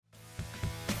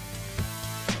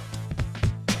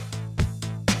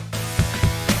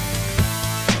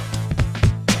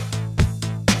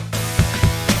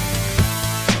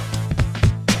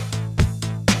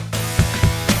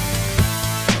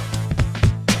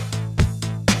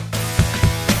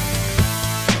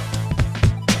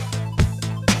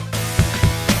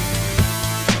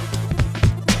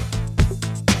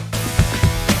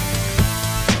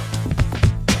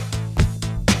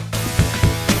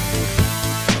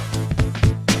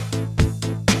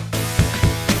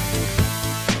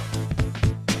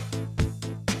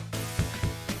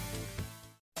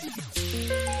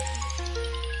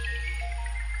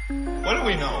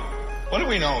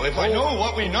we know? If I know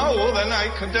what we know, then I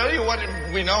can tell you what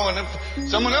we know, and if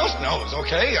someone else knows,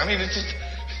 okay? I mean, it's just...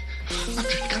 I'm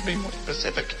just gotta be more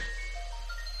specific.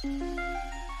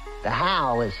 The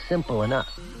how is simple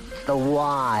enough. It's the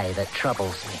why that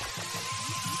troubles me.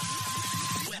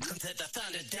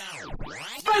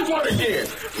 Say what again?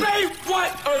 Say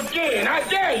what again? I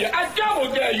dare you. I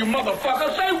double dare you,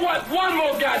 motherfucker. Say what one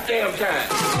more goddamn time.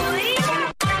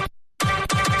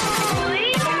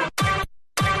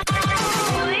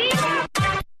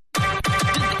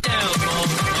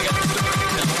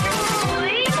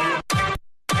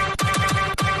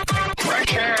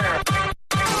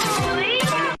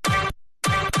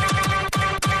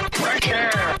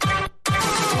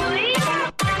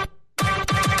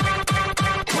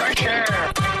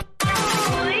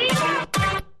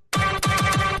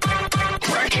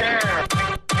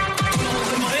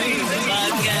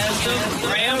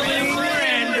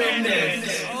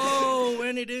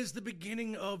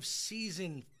 Of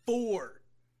season 4.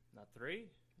 Not 3?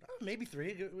 Maybe 3.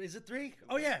 Is it 3?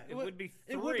 Oh yeah, it would be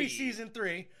 3. It would be season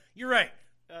 3. You're right.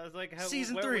 I was like,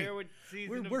 season 3. Where would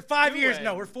season we're 5 years. end?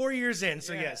 No, we're 4 years in.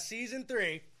 So yeah, season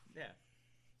 3. Yeah,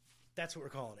 that's what we're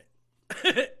calling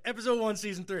it. Episode 1,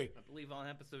 season 3. I believe on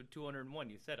episode 201,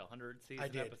 you said 100 season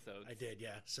episodes. I did.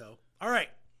 Yeah. So all right.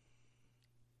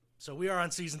 So we are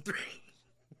on season 3.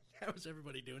 How's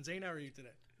everybody doing? Zane, how are you today?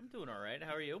 I'm doing all right.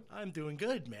 How are you? I'm doing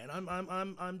good, man.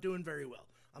 I'm doing very well.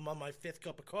 I'm on my 5th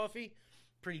cup of coffee,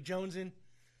 pretty jonesing.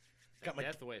 Got my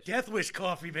Death Wish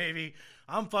coffee, baby.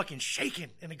 I'm fucking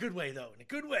shaking in a good way, though. In a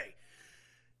good way.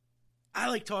 I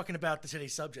like talking about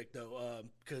today's subject, though,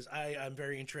 because I'm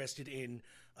very interested in,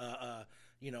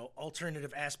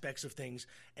 alternative aspects of things,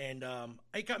 and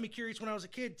it got me curious when I was a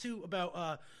kid too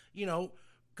about,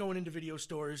 going into video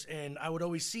stores, and I would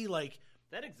always see like.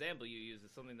 That example you use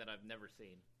is something that I've never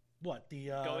seen. What? The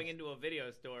going into a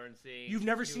video store and seeing... You've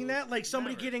never seen that? Like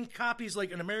somebody getting copies,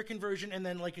 like an American version and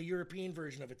then like a European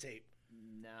version of a tape?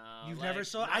 No. You've never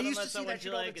saw... I used to see that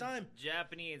shit all the time.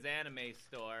 Japanese anime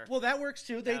store. Well, that works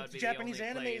too. Japanese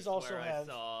animes also have...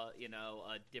 I saw,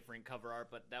 a different cover art,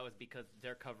 but that was because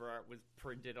their cover art was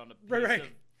printed on a piece of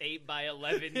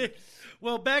 8x11.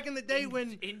 Well, back in the day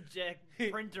when...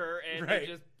 Inkjet printer, and they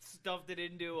just stuffed it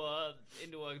into a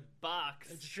box.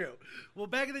 That's true. Well,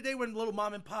 back in the day when little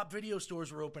mom and pop video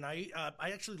stores were open, I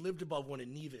actually lived above one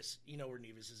in Nevis. You know where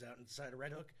Nevis is, out inside of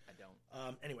Red Hook? I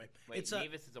don't. Anyway. Wait,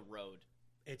 Nevis is a road.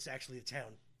 It's actually a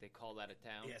town. They call that a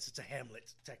town? Yes, it's a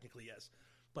hamlet, technically, yes.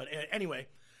 But anyway,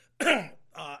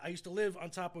 I used to live on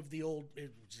top of it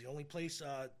was the only place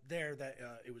there that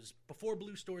it was before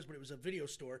Blue Stores, but it was a video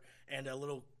store and a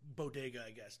little bodega,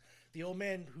 I guess. The old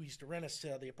man who used to rent us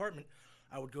the apartment,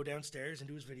 I would go downstairs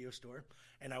into his video store,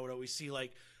 and I would always see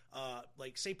like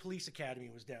say Police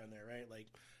Academy was down there, right? Like,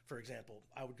 for example,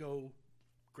 I would go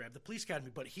grab the Police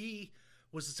Academy, but he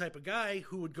was the type of guy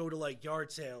who would go to like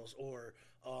yard sales or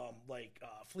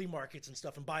flea markets and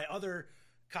stuff and buy other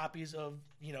copies of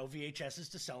VHSs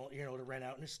to sell, to rent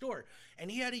out in his store. And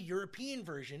he had a European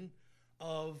version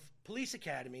of Police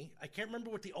Academy. I can't remember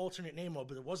what the alternate name was,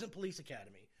 but it wasn't Police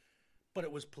Academy, but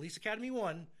it was Police Academy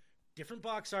 1, different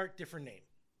box art, different name.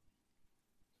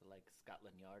 Like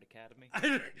Scotland Yard Academy?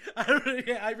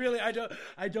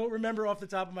 I don't remember off the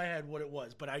top of my head what it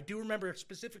was, but I do remember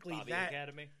specifically Bobby that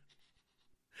Academy.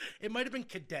 It might have been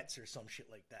Cadets or some shit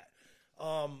like that.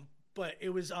 But it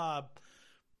was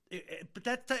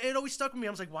it always stuck with me. I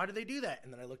was like, why do they do that?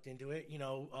 And then I looked into it,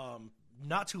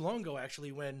 not too long ago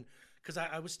actually, because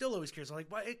I was still always curious. I'm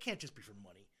like, well, it can't just be for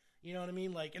money. You know what I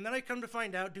mean? Like, and then I come to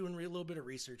find out doing a little bit of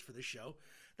research for this show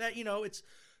that it's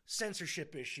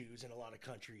censorship issues in a lot of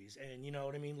countries, and you know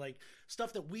what I mean, like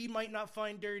stuff that we might not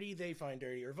find dirty, they find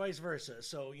dirty, or vice versa.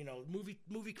 So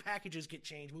movie packages get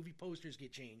changed, movie posters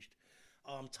get changed,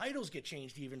 titles get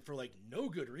changed even for like no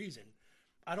good reason.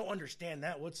 I don't understand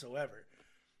that whatsoever.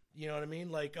 You know what I mean?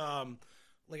 Like I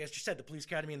just said, the Police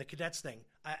Academy and the Cadets thing.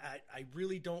 I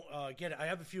really don't get it. I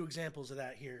have a few examples of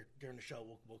that here during the show.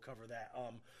 We'll cover that.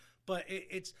 But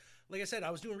it's like I said, I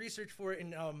was doing research for it,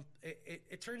 and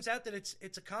it turns out that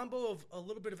it's a combo of a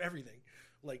little bit of everything.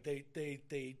 Like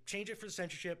they change it for the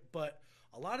censorship, but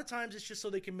a lot of times it's just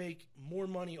so they can make more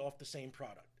money off the same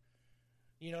product.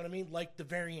 You know what I mean? Like the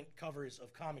variant covers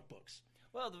of comic books.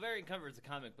 Well, the variant covers of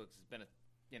comic books has been as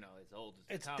old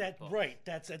as it's comic books. Right.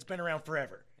 That's been around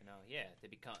forever. Yeah, they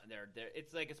become they're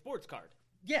it's like a sports card.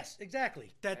 Yes,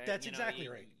 exactly. That's exactly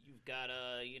right. You've got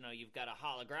a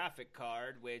holographic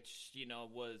card, which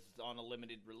was on a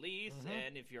limited release,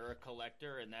 and if you're a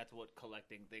collector, and that's what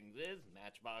collecting things is,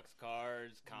 Matchbox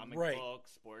cards, comic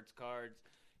books, sports cards,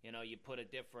 You know, you put a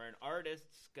different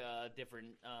artist's different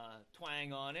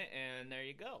twang on it, and there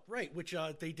you go. Right, which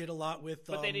they did a lot with.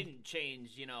 But they didn't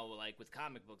change, you know, like with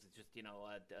comic books, it's just, you know,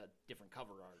 a different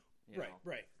cover art. You know?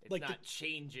 Right. It's like not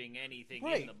changing anything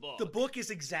right. in the book. The book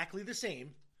is exactly the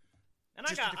same. And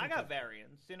I got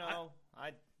variants, you know.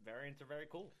 Variants are very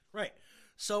cool. Right.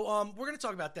 So we're going to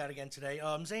talk about that again today.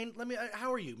 Zane,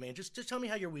 how are you, man? Just tell me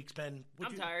how your week's been.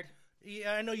 I'm tired.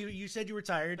 Yeah, I know you said you were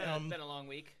tired. It's been a long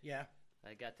week. Yeah.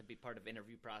 I got to be part of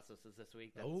interview processes this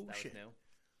week. That shit. was new.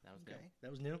 That was new. That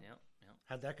was new? Yeah.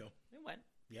 How'd that go? It went.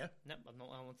 Yeah? No, I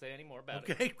won't say any more about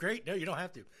it. Okay, great. No, you don't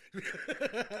have to.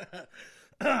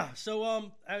 So,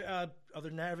 other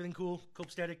than that, everything cool?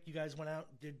 Copacetic? You guys went out?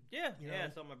 Yeah.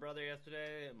 Saw my brother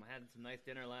yesterday. I had some nice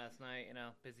dinner last night. You know,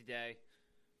 busy day.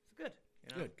 It's good. You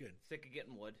know, Good. Sick of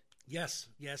getting wood. Yes.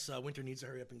 Winter needs to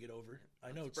hurry up and get over.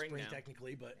 I know it's spring now.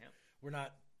 technically, but we're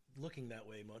not looking that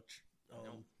way much.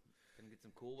 Gonna get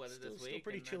some cool weather this week. Still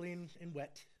pretty chilly and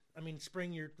wet. I mean,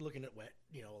 spring you're looking at wet,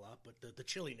 you know, a lot, but the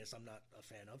chilliness I'm not a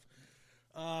fan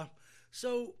of.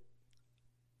 So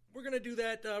we're gonna do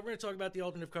that. We're gonna talk about the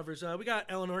alternative covers. We got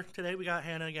Eleanor today. We got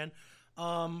Hannah again.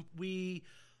 We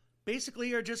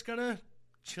basically are just gonna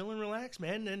chill and relax,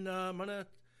 man. And I'm gonna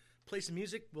play some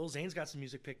music. Well, Zane's got some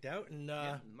music picked out, and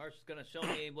Mark's gonna show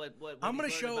me what I'm gonna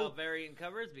show show about variant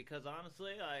covers, because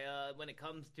honestly, I when it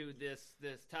comes to this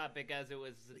topic as it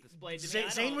was displayed to me,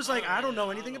 Zane was like, I don't know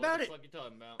anything about it. What the fuck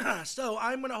you talking about? So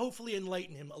I'm gonna hopefully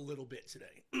enlighten him a little bit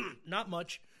today. Not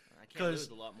much. I can't lose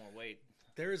a lot more weight.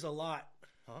 There is a lot,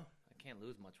 huh? I can't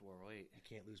lose much more weight. You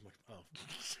can't lose much. Oh,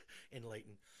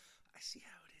 enlighten. I see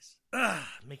how it is.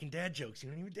 Making dad jokes. You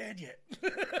aren't even dad yet.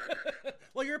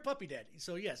 Well, you're a puppy daddy,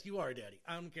 so yes, you are a daddy.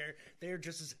 I don't care. They're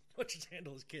just as much as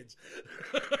handle as kids.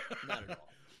 Not at all.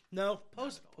 No,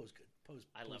 Poe's good.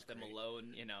 I left them great.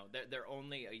 alone. You know, they're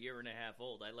only a year and a half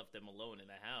old. I left them alone in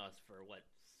the house for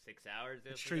 6 hours.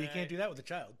 It's true. You can't do that with a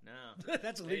child. No,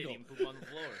 That's they illegal. didn't even poop on the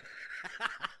floor.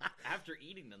 After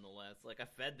eating, nonetheless, like I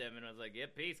fed them and I was like, "Yeah,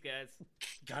 peace, guys."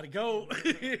 Gotta go.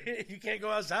 You can't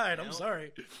go outside. I'm Nope.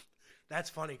 sorry. That's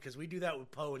funny because we do that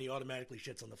with Poe and he automatically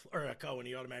shits on the floor. Or Ko and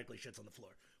he automatically shits on the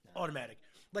floor. No. Automatic.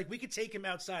 Like we could take him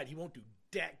outside. He won't do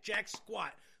jack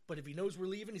squat. But if he knows we're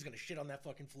leaving, he's going to shit on that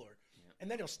fucking floor. Yeah.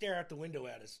 And then he'll stare out the window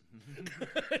at us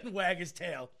and wag his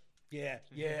tail. Yeah.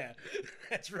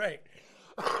 That's right.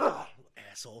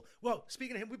 Asshole. Well,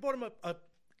 speaking of him, we bought him a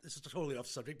this is totally off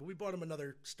subject, but we bought him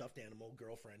another stuffed animal,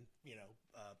 girlfriend, you know,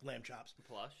 lamb chops.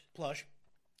 Plush.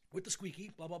 With the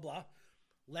squeaky, blah, blah, blah.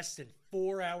 Less than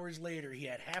 4 hours later, he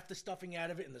had half the stuffing out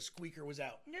of it and the squeaker was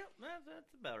out. Yep,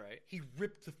 that's about right. He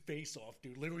ripped the face off,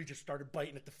 dude. Literally just started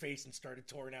biting at the face and started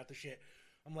tearing out the shit.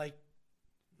 I'm like,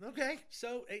 okay.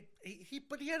 So,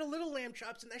 but he had a little lamb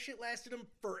chops and that shit lasted him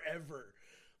forever.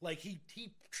 Like, he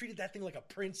treated that thing like a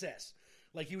princess.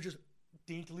 Like, he would just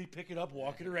daintily pick it up,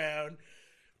 walk it around.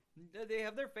 They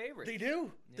have their favorites. They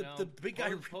do. The big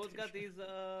guy. Poe's got these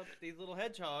little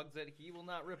hedgehogs that he will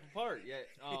not rip apart yet.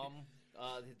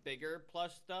 His bigger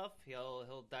plush stuff,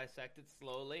 he'll dissect it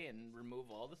slowly and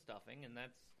remove all the stuffing,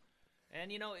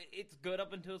 and you know it's good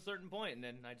up until a certain point, and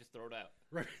then I just throw it out.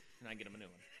 Right. And I get him a new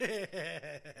one.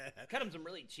 Cut him some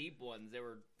really cheap ones. They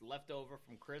were left over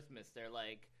from Christmas. They're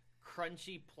like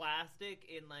crunchy plastic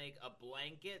in like a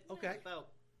blanket. Okay.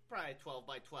 About probably 12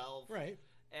 by 12. Right.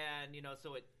 And you know,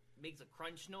 so it makes a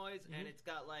crunch noise, and it's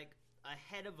got like a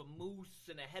head of a moose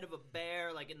and a head of a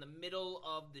bear like in the middle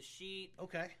of the sheet.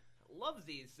 Okay. Loves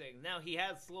these things. Now he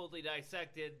has slowly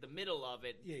dissected the middle of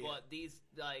it, but these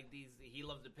he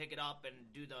loves to pick it up and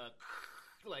do the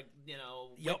like, you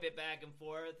know, whip it back and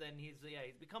forth, and he's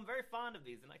become very fond of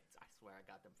these, and I swear I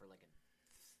got them for like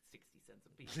 60 cents a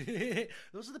piece.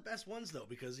 Those are the best ones though,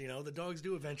 because you know the dogs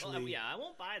do eventually. Well, yeah, I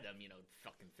won't buy them. You know,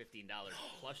 fucking $15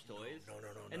 plush toys. No.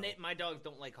 And my dogs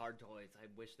don't like hard toys. I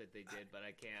wish that they did, but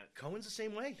I can't. Cohen's the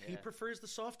same way. Yeah. He prefers the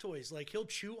soft toys. Like he'll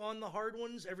chew on the hard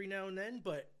ones every now and then,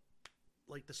 but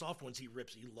like the soft ones he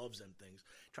rips. He loves them things.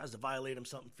 Tries to violate them,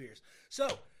 something fierce. So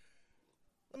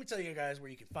let me tell you guys where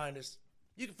you can find us.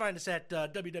 You can find us at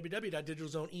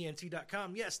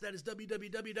www.digitalzoneent.com. Yes, that is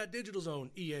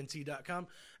www.digitalzoneent.com.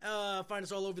 Find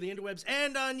us all over the interwebs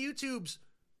and on YouTubes.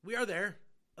 We are there.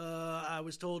 I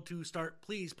was told to start,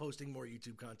 please, posting more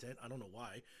YouTube content. I don't know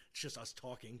why. It's just us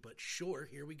talking, but sure,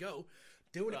 here we go.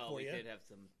 Doing it for you. We did have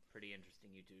some pretty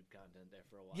interesting YouTube content there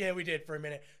for a while. Yeah, we did for a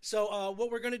minute. So what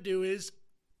we're going to do is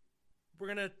we're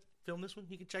going to film this one.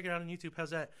 You can check it out on YouTube.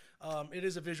 How's that? It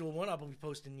is a visual one. I'll be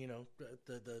posting, you know,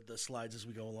 the slides as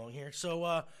we go along here.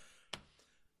 So,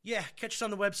 yeah, catch us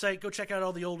on the website. Go check out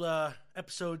all the old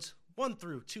episodes 1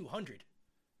 through 200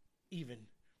 even.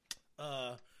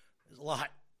 There's a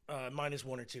lot. minus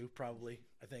 1 or 2, probably.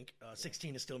 I think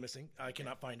 16 is still missing. I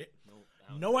cannot find it.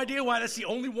 No idea why that's the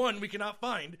only one we cannot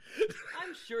find.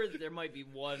 I'm sure that there might be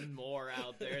one more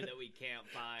out there that we can't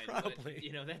find.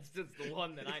 Probably. But, that's just the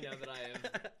one that I know that I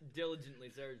have diligently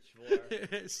searched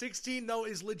for. 16 though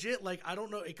is legit. Like, I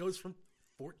don't know. It goes from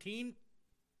 15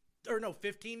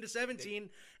 to 17,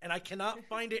 and I cannot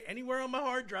find it anywhere on my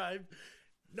hard drive.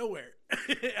 Nowhere.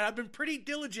 And I've been pretty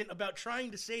diligent about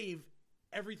trying to save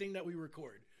everything that we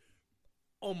record.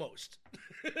 Almost.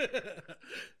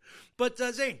 But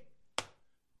Zane,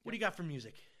 what do you got for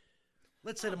music?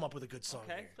 Let's set him up with a good song.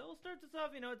 Okay, here. so we'll start this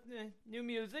off. New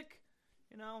music.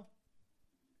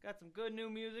 Got some good new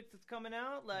music that's coming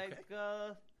out, like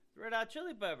Red Hot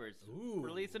Chili Peppers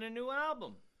releasing a new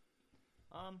album.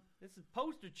 This is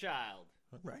Poster Child.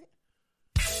 All right.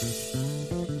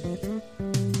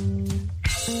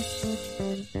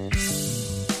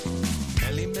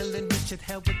 Melly Mel and Richard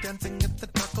Hell were dancing at the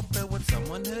Taco Bell when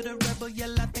someone heard a rebel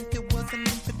yell. I think it was an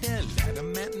infidel.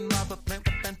 Adamant and Robert Plant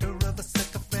with banter of a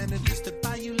sycophant. Enlisted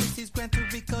by Ulysses Grant to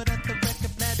record at the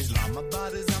record plant.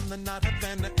 Islamabad is on the Not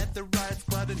Havana at the riot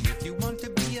squad. And if you want to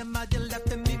be a mod, you'll have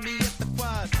to meet me at the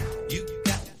quad. You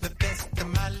got the best of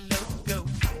my logo.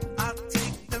 I'll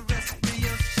take the rest of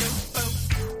your show. Oh,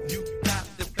 you got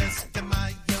the best of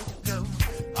my yo-go.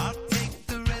 I'll take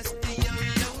the rest of your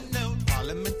yo-no.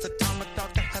 Parliament's atomic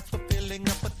dog, the huts were filling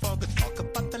up with fog. Talk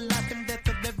about the life and death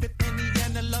of every penny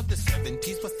analog. The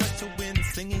 70s was such a win,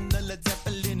 singing the Led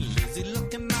Zeppelin. Lizzie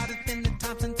looking modest in the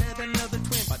Thompsons had another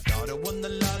twin. My daughter won the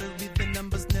lottery, the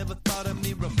numbers never thought of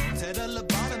me. Ramones had a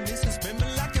lobotomy, so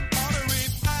swimming like a pottery.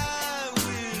 I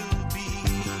will be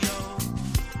your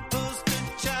poster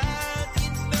child. You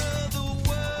know the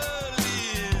world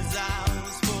is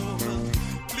ours for a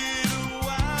little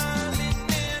while, and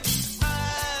then I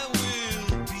will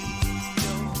be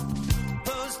your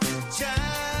poster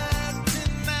child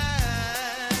tonight.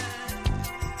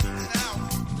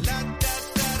 La da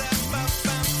da da ba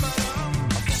ba ba.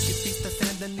 A funky piece of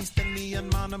Sandinista, neon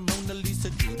Mona Lisa,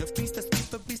 Judah feast, a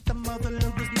speaker beast, a mother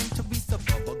was meant to be so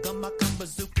bubblegum, I come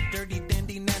bazooka, dirty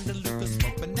dandy, Nanda Luca,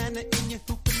 smoke banana in your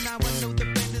hookah. Now I know the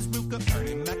band is Ruka,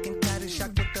 Ernie Mac and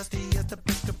Caddyshack with Dusty as the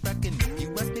brisker brack. And if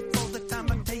you ask me for the time,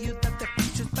 I'll tell you that the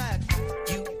future's back.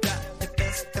 You got the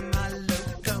best of my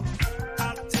logo.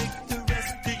 I'll take the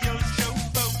rest of your show.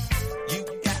 You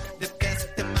got the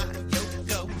best of my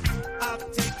logo. I'll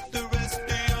take the rest of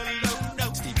your logo.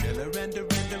 Steve Miller and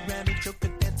Randy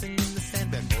Joker dancing in the sand.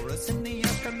 Van Morris in the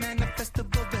Afterman, a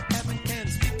festival that heaven can.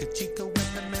 Speak a Chico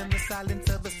and the man, the silence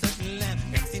of a certain land.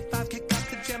 MC5 kick out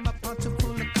the jam, a poncho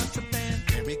full of contraband.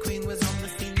 Dairy Queen was on the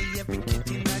scene, the every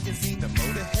kitty magazine. The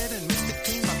Motorhead and Mr.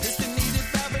 Clean, my Mr. Needed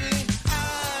Babylon. I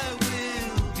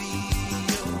will be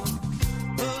your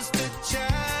poster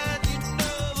child. You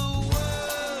know the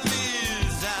world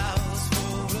is ours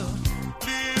for a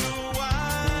little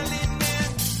while, and then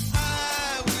I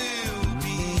will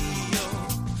be your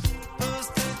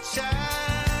poster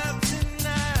child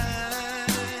tonight.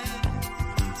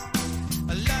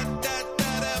 La da da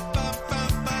da ba ba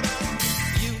ba da.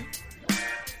 You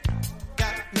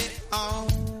got me on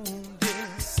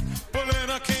this. Well, then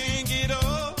I can't get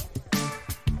up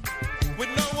with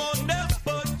no one else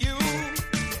but you.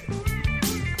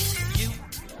 You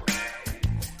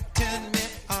turn me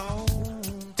on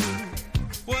too.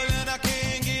 Well, then I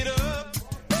can't get up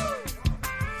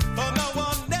for no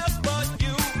one else but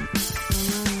you.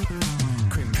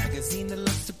 Cream magazine, the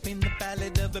Love Supreme, the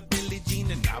ballad of a Billie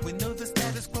Jean. And now we know the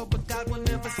status quo, but God will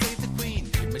never save the queen.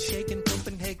 Name was shaken,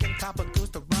 Copenhagen, copper goes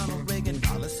to Ronald Reagan.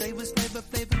 All I say was Flavor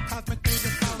Flav and Cosmic Ray, the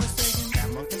Carl Sagan.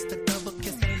 Camel fist, a double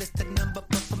kiss, enlisted number,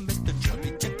 but for Mr.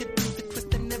 Johnny, check it through the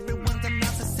twist, and everyone's a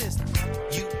narcissist.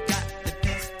 You got the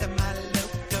best of my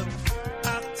logo.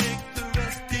 I'll take the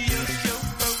rest of your show.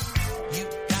 You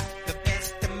got the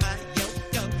best of my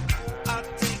yo-yo. I'll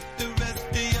take the rest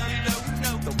of your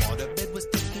no-no. The waterbed was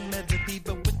taking every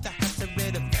beaver with the hats of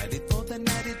red. I'm ready for the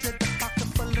night, it's at the pocket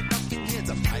full of talking heads.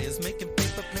 I'm Myers making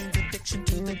paper planes, addiction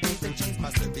to the days that change. My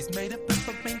survey's made of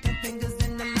paper paint, 10 fingers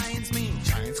in the lion's mane.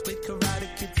 Giant squid, karate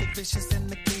kids, so vicious and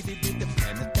the KD did the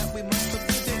planet that we must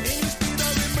forgive. In any street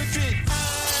or in Madrid, I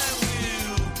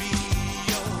will be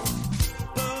your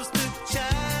poster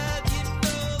child. You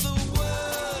know the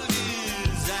world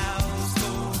is ours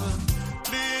for a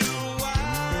little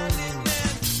while, and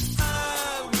then I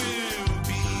will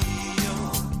be your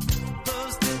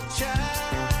poster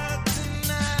child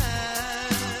tonight.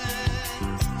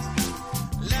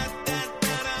 La da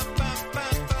da da ba ba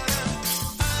ba.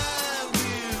 I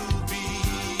will be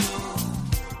your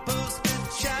poster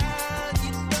child.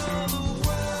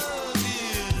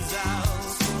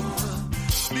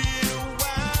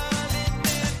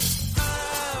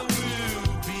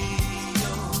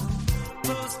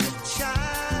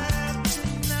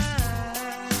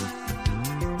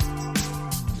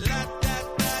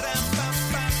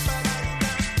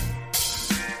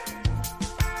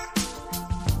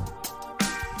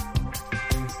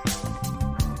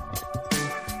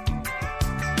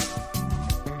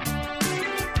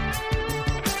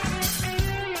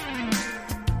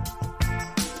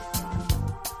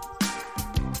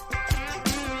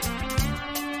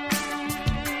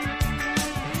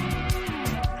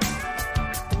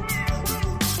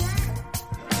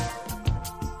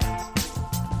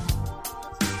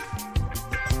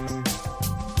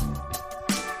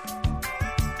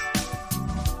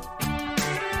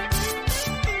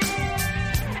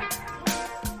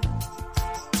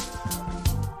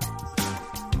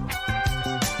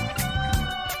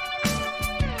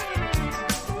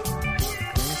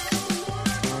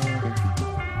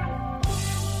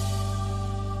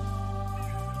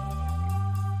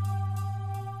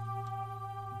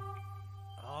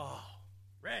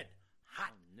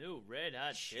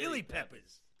 Hot Chili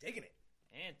Peppers. Taking it.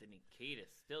 Anthony Kiedis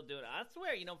still doing it. I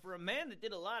swear, for a man that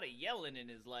did a lot of yelling in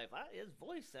his life, his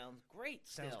voice sounds great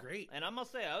still. Sounds great. And I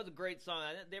must say, that was a great song.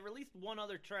 They released one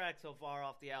other track so far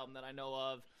off the album that I know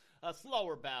of, a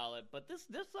slower ballad. But this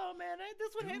song, man,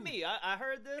 this one hit me. I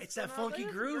heard this. It's that funky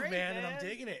groove, man, and I'm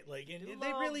digging it. Like, and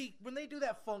they really, when they do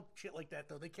that funk shit like that,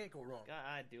 though, they can't go wrong. God,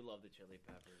 I do love the Chili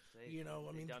Peppers. They've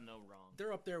done no wrong.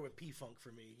 They're up there with P-Funk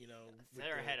for me,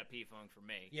 They're ahead of P-Funk for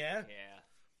me. Yeah? Yeah.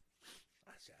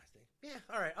 Yeah,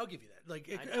 all right, I'll give you that. Like,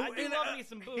 I do love me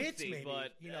some Bootsy, maybe,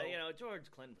 but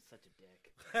George Clinton was such a dick.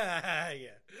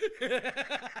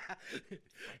 Yeah,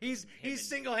 he's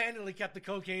single-handedly kept the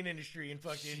cocaine industry and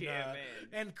fucking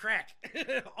and crack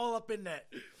all up in that.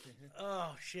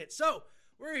 Oh shit! So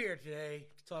we're here today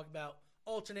to talk about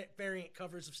alternate variant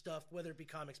covers of stuff, whether it be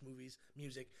comics, movies,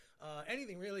 music,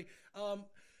 anything really.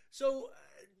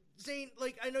 Zane,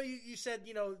 like, I know you said,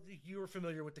 you were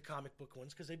familiar with the comic book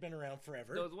ones because they've been around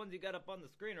forever. Those ones you got up on the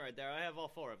screen right there, I have all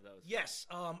 4 of those. Yes.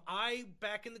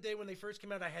 Back in the day when they first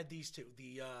came out, I had these 2.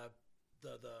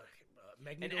 The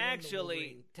Magneto and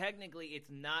actually, technically, it's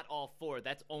not all 4.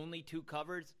 That's only 2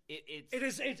 covers.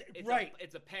 It's right.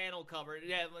 It's a panel cover.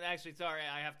 Yeah, actually, sorry,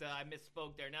 I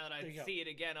misspoke there. Now that I see it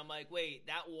again, I'm like, wait,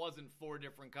 that wasn't 4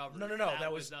 different covers. No.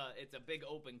 That was it's a big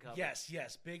open cover. Yes,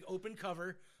 big open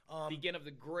cover. Begin of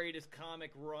the greatest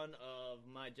comic run of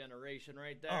my generation,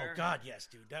 right there. Oh God, yes,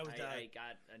 dude, that was. I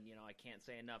can't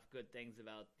say enough good things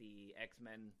about the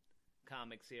X-Men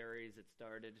comic series. It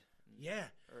started. Yeah.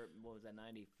 Or what was that?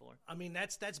 94. I mean,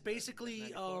 that's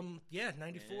basically 94.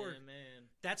 94. Man.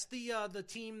 That's the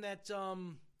team that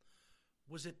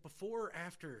was it before or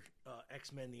after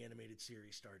X-Men the animated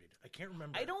series started? I can't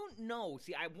remember. I don't know.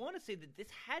 See, I want to say that this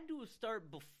had to have started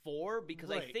before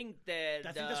because I think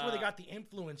that's where they got the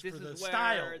influence for the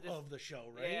style of the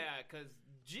show, right? Yeah, because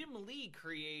Jim Lee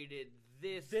created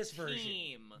this team.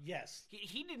 Version. Yes.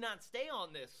 He did not stay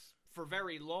on this for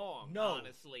very long,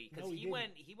 honestly, because he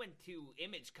went to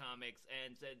Image Comics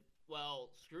and said, "Well,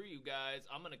 screw you guys.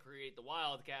 I'm going to create the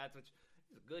Wildcats," which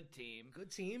is a good team. But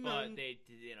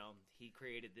he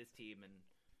created this team, and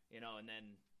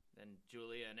then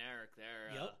Julia and Eric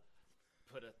there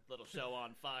put a little show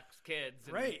on Fox Kids,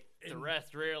 and right? The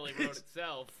rest really wrote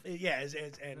itself. Yeah,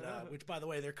 which, by the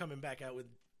way, they're coming back out with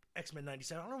X-Men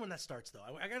 97. I don't know when that starts, though.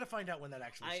 I got to find out when that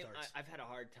actually starts. I've had a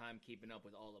hard time keeping up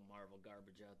with all the Marvel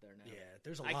garbage out there now. Yeah,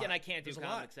 there's a lot. I can't do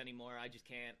comics anymore. I just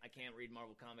can't. I can't read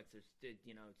Marvel comics.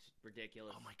 It's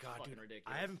ridiculous. Oh my God, dude!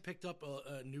 Ridiculous. I haven't picked up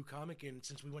a new comic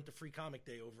since we went to Free Comic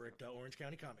Day over at Orange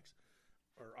County Comics,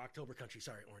 or October Country.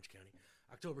 Sorry, Orange County,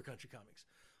 October Country Comics.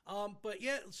 But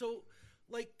yeah, so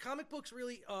like comic books,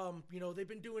 really, they've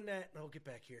been doing that. I'll get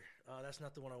back here. That's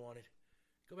not the one I wanted.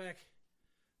 Go back.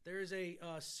 There's a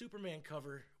Superman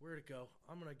cover. Where'd it go?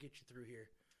 I'm going to get you through here.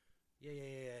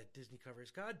 Yeah. Disney covers.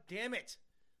 God damn it.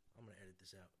 I'm going to edit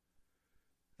this out.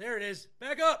 There it is.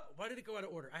 Back up. Why did it go out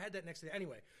of order? I had that next to it.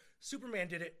 Anyway, Superman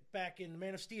did it back in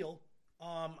Man of Steel.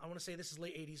 I want to say this is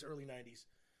late 80s, early 90s.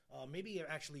 Maybe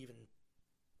actually even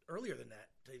earlier than that,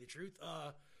 to tell you the truth.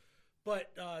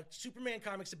 But Superman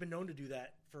comics have been known to do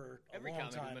that for a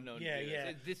long time. Has been known to do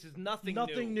this. This is nothing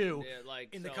new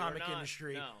in the comic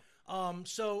industry. No.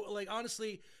 So, like,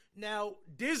 honestly, now,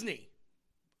 Disney.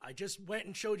 I just went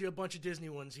and showed you a bunch of Disney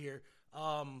ones here.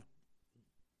 Anyway,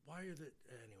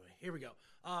 here we go.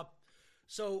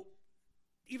 So,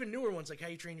 even newer ones like How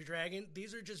You Train Your Dragon,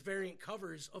 these are just variant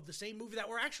covers of the same movie that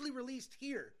were actually released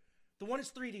here. The one is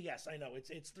 3D, yes, I know. It's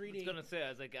 3D. I was going to say,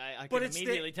 I can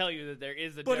immediately tell you that there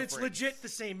is a difference. But it's legit the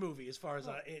same movie as far as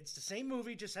it's the same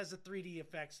movie, just has the 3D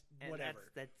effects,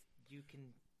 whatever. That's you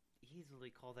can easily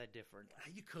call that different.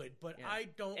 You could, but I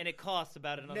don't. And it costs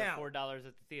about another $4 at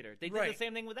the theater. They did the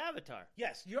same thing with Avatar.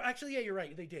 Yes, you're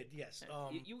right. They did. Yes.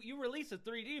 You release a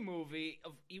 3D movie,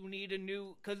 you need a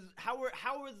new because how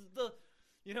is the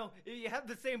you have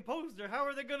the same poster. How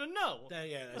are they gonna know?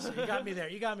 So you got me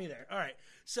there. All right.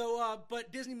 So,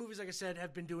 but Disney movies, like I said,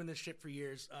 have been doing this shit for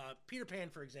years. Peter Pan,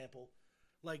 for example,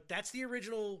 like that's the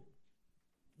original.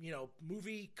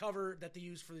 Movie cover that they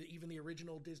used for even the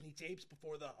original Disney tapes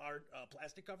before the hard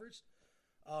plastic covers.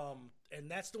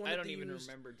 And that's the one I don't even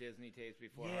remember Disney tapes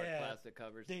before hard plastic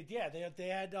covers. They had,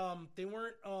 they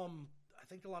weren't, I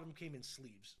think a lot of them came in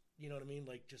sleeves. You know what I mean?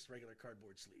 Like just regular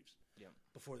cardboard sleeves. Yeah.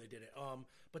 Before they did it.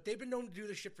 But they've been known to do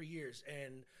this shit for years.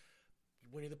 And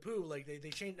Winnie the Pooh, like they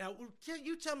changed. Now,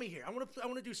 you tell me here. I want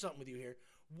to do something with you here.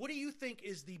 What do you think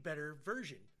is the better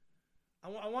version?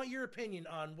 I want your opinion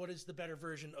on what is the better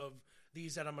version of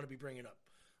these that I'm going to be bringing up.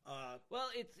 Well,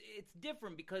 it's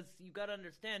different because you got to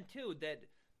understand too that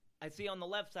I see on the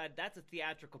left side, that's a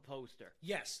theatrical poster.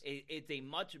 Yes. It's a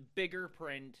much bigger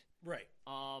print. Right.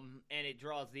 And it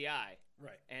draws the eye.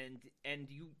 Right. And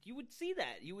you would see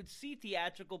that. You would see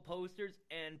theatrical posters,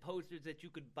 and posters that you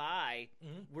could buy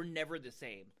were never the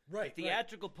same. Right. The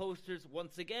theatrical posters,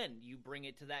 once again, you bring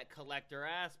it to that collector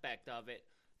aspect of it.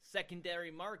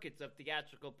 Secondary markets of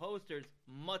theatrical posters,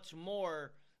 much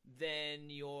more than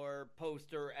your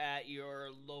poster at your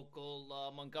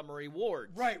local Montgomery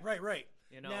Wards. Right.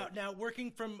 You know, now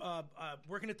working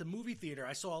at the movie theater,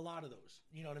 I saw a lot of those.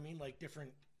 You know what I mean? Like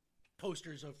different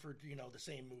posters for the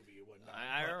same movie or whatnot.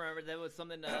 I remember that was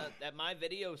something at my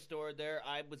video store there.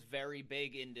 I was very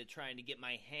big into trying to get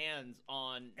my hands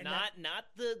on not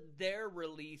their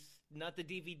release, not the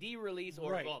DVD release,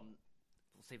 or right. we'll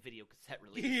say video cassette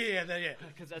release. Yeah,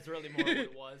 because that's really more what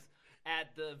it was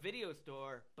at the video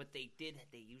store. But they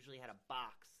usually had a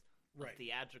box of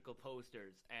theatrical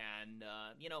posters, and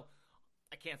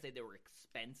I can't say they were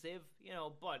expensive,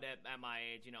 but at my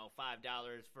age,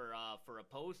 $5 for a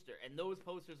poster. And those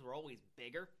posters were always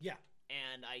bigger. Yeah.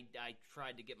 And I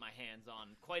tried to get my hands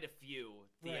on quite a few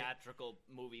theatrical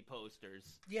movie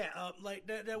posters. Yeah, like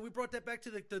we brought that back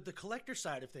to the collector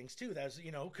side of things too. That's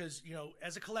because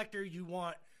as a collector you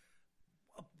want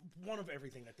one of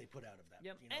everything that they put out of that.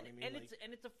 Yep. You know what I mean?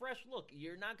 It's a fresh look.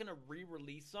 You're not going to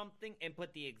re-release something and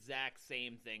put the exact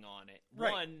same thing on it.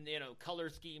 Right. One, color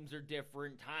schemes are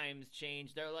different, times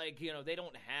change. They're like, they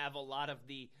don't have a lot of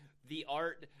the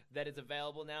art that is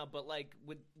available now. But like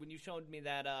when you showed me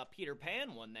that Peter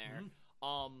Pan one there,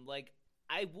 like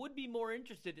I would be more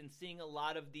interested in seeing a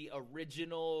lot of the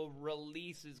original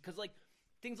releases because like.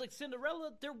 Things like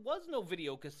Cinderella, there was no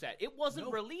video cassette. It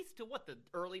wasn't released to the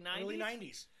early 90s? Early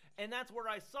 90s. And that's where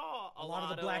I saw a lot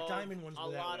of the Black Diamond ones. A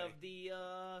lot of the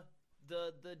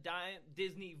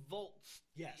Disney Volts.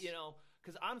 Yes.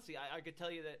 Because honestly, I could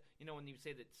tell you that, when you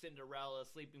say that Cinderella,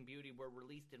 Sleeping Beauty were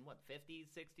released in 50s,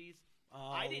 60s?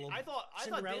 I thought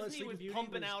Disney was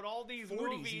pumping out all these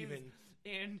movies even.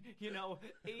 In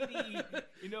 80,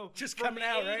 just from coming the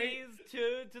out 80s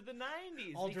right to the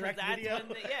 90s. All because direct that's video.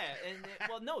 When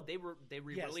they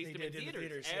re-released them in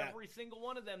theaters. Yeah. Every single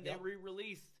one of them they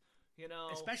re-released.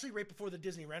 Especially right before the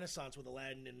Disney Renaissance with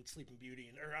Aladdin and Sleeping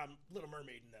Beauty or Little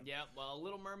Mermaid and them. Yeah, well,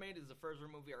 Little Mermaid is the first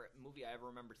movie I ever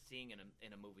remember seeing in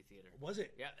a movie theater. Was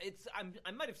it? Yeah, I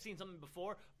might have seen something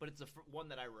before, but it's the one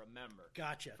that I remember.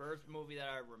 Gotcha. First movie that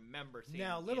I remember seeing.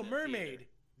 Now, Little Mermaid.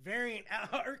 Variant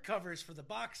art covers for the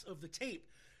box of the tape.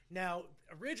 Now,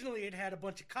 originally it had a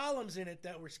bunch of columns in it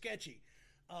that were sketchy.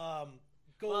 Well,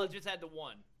 it just had the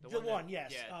one. The one,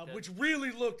 yes. Yeah, which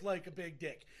really looked like a big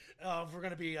dick, if we're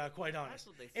going to be quite honest. That's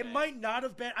what they say. It might not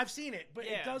have been. I've seen it, but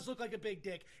Yeah. it does look like a big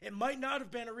dick. It might not have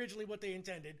been originally what they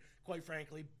intended, quite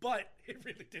frankly, but it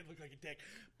really did look like a dick.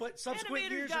 But subsequent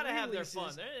Animators years gotta of have their re-releases,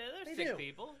 fun. They're they sick do.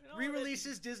 people.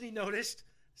 Re-releases, Disney noticed,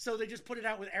 so they just put it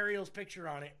out with Ariel's picture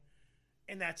on it.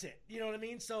 And that's it. You know what I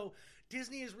mean? So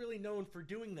Disney is really known for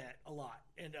doing that a lot.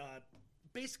 And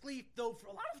basically, though, for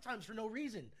a lot of times for no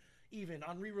reason, even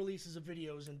on re-releases of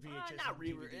videos and VHS Not and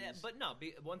re-release, DVDs. but no.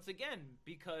 Once again,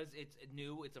 because it's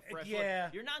new, it's a fresh yeah.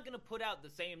 look. You're not going to put out the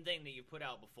same thing that you put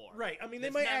out before. Right. I mean, they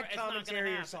It's might never- add it's not gonna commentary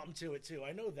or happen. something to it, too.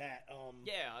 I know that.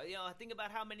 Yeah, think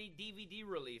about how many DVD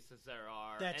releases there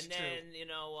are. That's and then,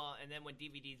 and then when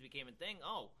DVDs became a thing,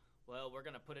 we're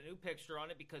going to put a new picture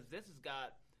on it because this has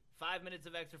got 5 minutes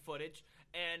of extra footage,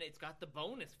 and it's got the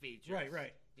bonus features.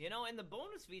 Right. And the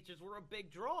bonus features were a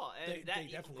big draw. And They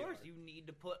definitely of course, are. you need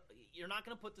to put. You're not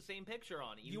going to put the same picture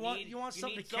on it. You want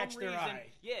something need to catch some their reason. eye.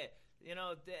 Yeah.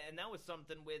 And that was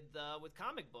something with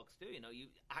comic books too.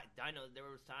 I know there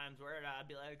was times where I'd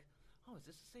be like, "Oh, is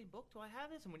this the same book? Do I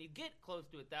have this?" And when you get close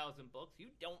to 1,000 books,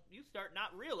 you start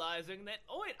not realizing that.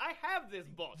 Oh wait, I have this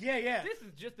book. Yeah. This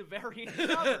is just a variant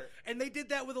cover. And they did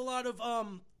that with a lot of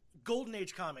Golden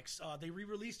Age comics. They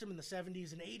re-released them in the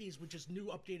 70s and 80s with just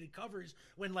new updated covers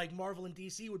when like Marvel and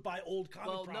DC would buy old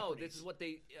comic properties. No, this is what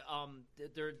they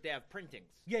have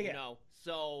printings. Yeah.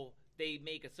 So they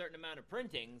make a certain amount of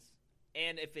printings,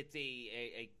 and if it's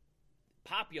a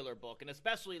popular book, and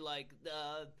especially like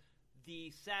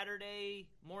the Saturday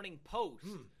Morning Post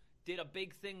did a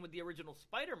big thing with the original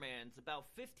Spider-Mans about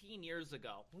 15 years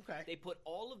ago. Okay. They put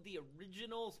all of the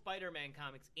original Spider-Man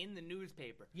comics in the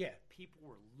newspaper. Yeah. People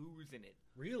were losing it.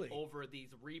 Really? Over these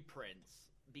reprints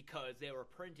because they were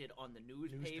printed on the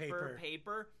newspaper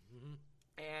paper. Mm-hmm.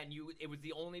 And it was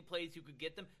the only place you could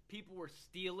get them. People were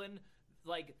stealing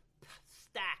like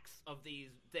stacks of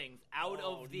these things out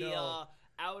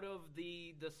out of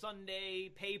the Sunday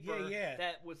paper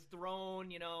that was thrown,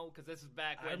 because this is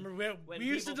back when we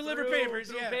used to deliver threw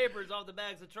papers off the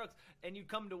backs of trucks, and you'd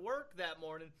come to work that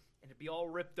morning, and it'd be all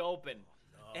ripped open.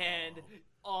 Oh, no. And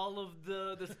all of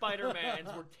the Spider-Mans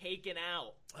were taken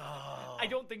out. Oh. I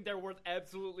don't think they're worth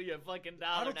absolutely a fucking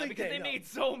dollar now because they made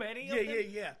so many of them.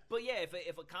 Yeah. But yeah,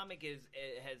 if a comic has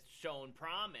shown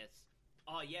promise,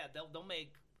 they'll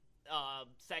make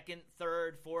second,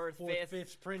 third, fourth,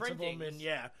 fifth prints of them, and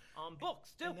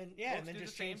books too. And then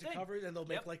just change the cover, and they'll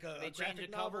make like a graphic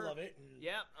novel of it.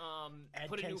 And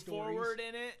put a new stories. forward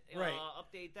in it. Right.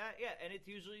 Update that. Yeah, and it's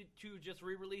usually to just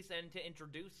re-release and to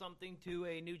introduce something to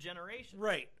a new generation.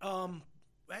 Right.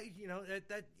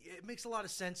 That it makes a lot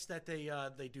of sense that they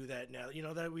do that now.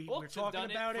 That we're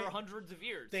talking about it for hundreds of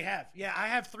years. They have. Yeah, I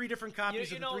have 3 different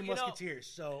copies of the Three Musketeers,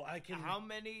 so I can. How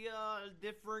many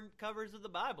different covers of the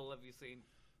Bible have you seen?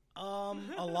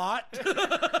 A lot.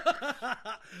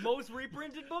 Most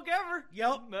reprinted book ever.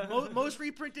 Yep. Most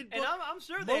reprinted book. And I'm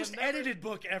sure most edited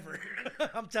book ever.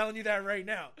 I'm telling you that right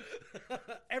now.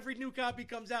 Every new copy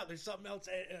comes out, there's something else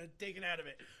taken out of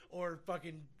it or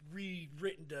fucking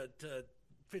rewritten to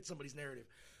fit somebody's narrative.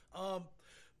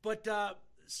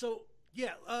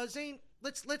 Zane,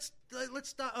 let's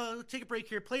take a break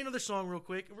here. Play another song real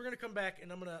quick, and we're gonna come back,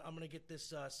 and I'm gonna get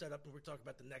this set up, and we're talking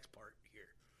about the next part here.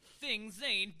 Things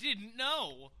Zane didn't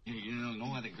know. You know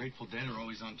why the Grateful Dead are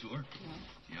always on tour?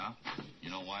 Yeah.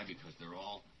 You know why? Because they're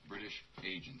all British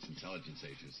agents, intelligence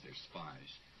agents. They're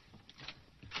spies.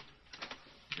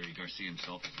 Jerry Garcia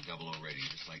himself is a 00 rating,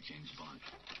 just like James Bond.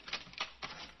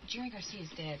 Jerry Garcia's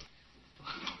dead.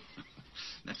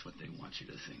 That's what they want you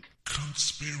to think.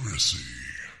 Conspiracy.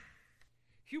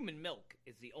 Human milk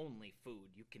is the only food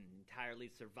you can entirely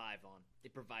survive on.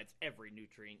 It provides every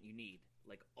nutrient you need,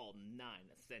 like all 9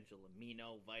 essential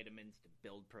amino vitamins to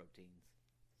build proteins.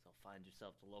 So find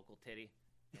yourself the local titty,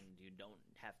 and you don't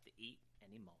have to eat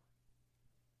anymore.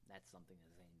 That's something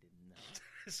that Zane didn't know.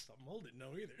 Some old didn't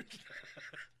know either.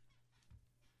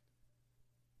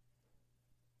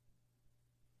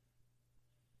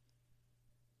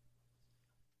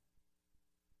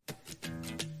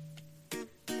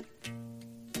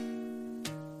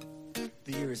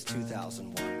 The year is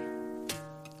 2001.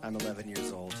 I'm 11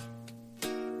 years old.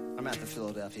 I'm at the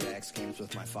Philadelphia X Games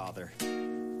with my father.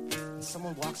 And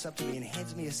someone walks up to me and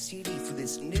hands me a CD for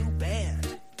this new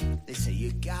band. They say,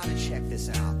 you gotta check this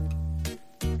out.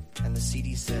 And the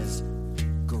CD says,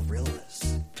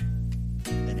 Gorillaz.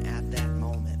 And at that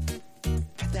moment,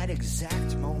 at that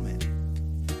exact moment,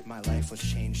 my life was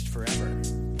changed forever.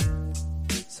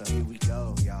 So here we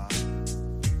go, y'all.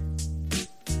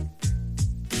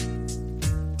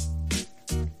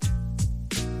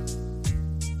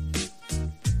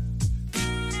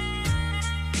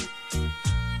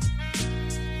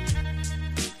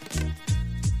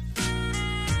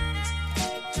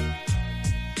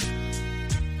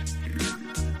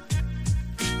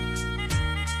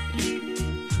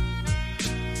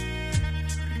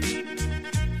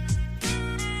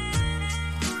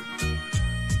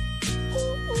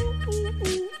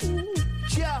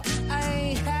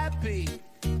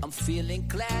 Feeling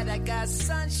glad I got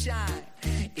sunshine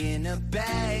in a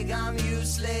bag. I'm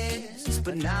useless,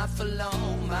 but not for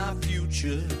long. My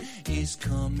future is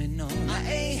coming on.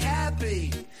 I ain't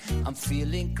happy. I'm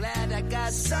feeling glad I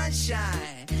got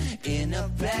sunshine in a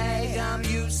bag. I'm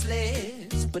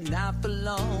useless, but not for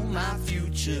long. My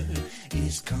future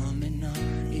is coming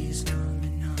on. Is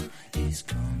coming on. Is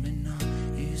coming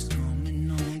on. Is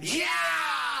coming on. Yeah!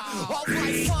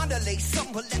 Alright, finally,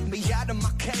 someone let me out of my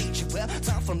cage. Well,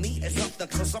 time for me is up there,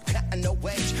 cause I'm cutting no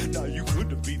wage. Now you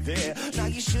couldn't be there. Now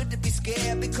you shouldn't be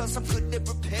scared, because I'm good at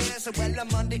repairs. So well,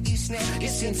 I'm under each snare.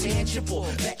 It's intangible.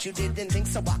 Bet you didn't think,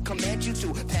 so I command you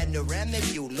to. Panoramic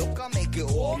view, look, I'll make it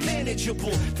all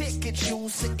manageable. Pick and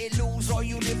choose, sit and lose, all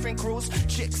you different crews.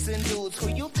 Chicks and dudes, who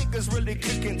you think is really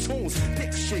kicking tunes.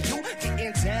 Picture you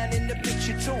getting down in the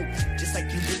picture too. Just like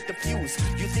you lit the fuse.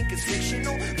 You think it's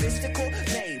fictional, mystical,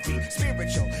 maybe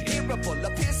spiritual, hearable,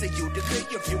 appears to you, the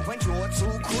three of you when you're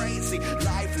too crazy.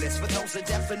 Lifeless, but those a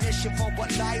definition for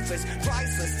what life is.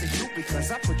 Priceless to you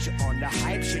because I put you on the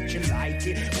hype shit, you like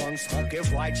it.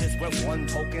 Unspoken righteous with one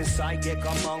token psychic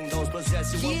among those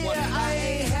possessed with one. Yeah, I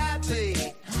ain't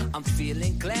happy. I'm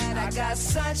feeling glad I got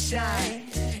sunshine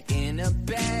in a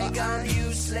bag. I'm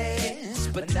useless,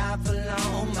 but not for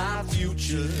long. My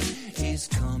future is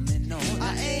coming on.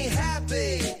 I ain't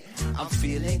happy. I'm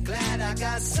feeling glad I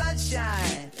got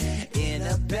sunshine in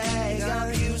a bag.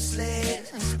 I'm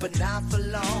useless, but not for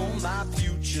long. My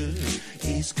future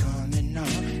is coming on.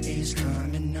 Is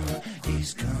coming on.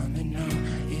 Is coming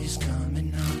on. Is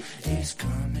coming on. Is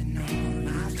coming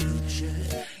on.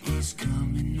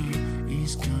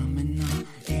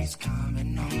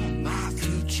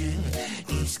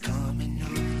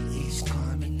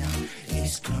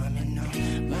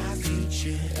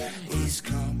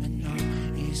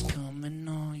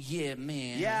 Yeah,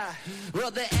 man. Yeah.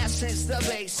 Well, the essence, the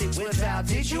basics. Without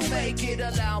did you make it?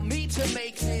 Allow me to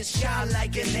make this shine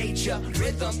like a nature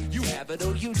rhythm. You have it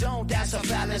or you don't. That's a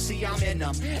fallacy. I'm in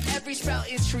them. Every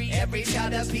sprouting tree, every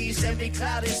child of peace, every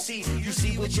cloud and sea. You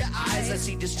see with your eyes. I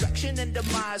see destruction and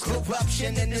demise,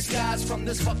 corruption in disguise from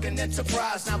this fucking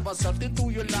enterprise. Now I'm something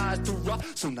through your lies, through rock.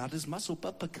 So not his muscle,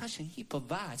 but percussion he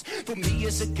provides. For me,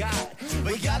 it's a God.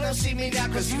 But y'all don't see me now,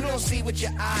 cause you don't see with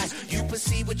your eyes. You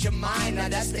perceive with your mind. Now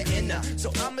that's the inner.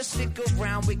 So I'ma stick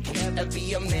around with Kev and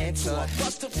be a mentor.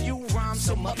 Bust a few rhymes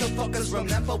so motherfuckers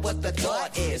remember what the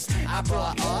thought is. I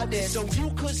brought all this so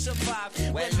you could survive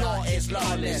when law is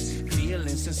lawless. Feeling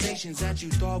sensations that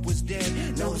you thought was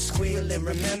dead. No squealing,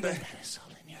 remember. It's all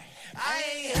in your head. I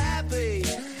ain't happy.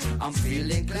 I'm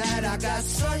feeling glad I got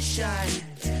sunshine.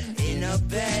 In a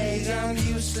bag, I'm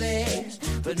useless.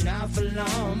 But not for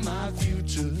long, my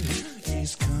future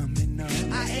is coming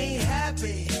on. I ain't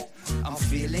happy. I'm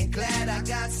feeling glad I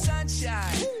got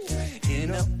sunshine.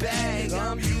 In a bag,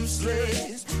 I'm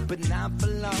useless. But not for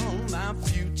long, my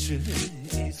future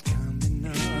is coming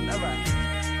on. All right.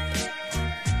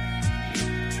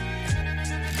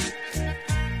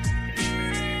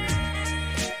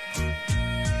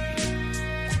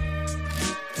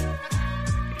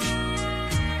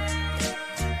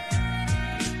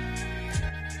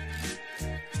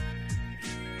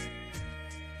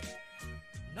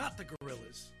 The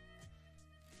Gorillaz.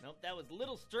 Nope, that was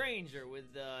Little Stranger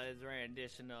with his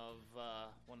rendition of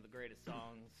one of the greatest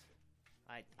songs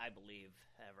I believe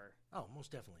ever. Oh,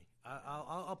 most definitely.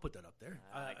 I'll put that up there.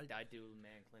 I do,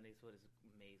 man. Clint Eastwood is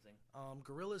amazing.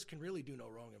 Gorillaz can really do no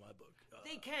wrong in my book.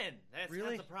 They can. That's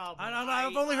really? That's the problem.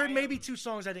 I've only heard maybe 2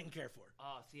 songs I didn't care for.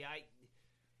 Oh, see,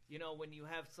 when you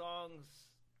have songs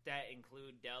that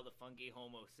include Del the Funky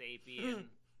Homo Sapien.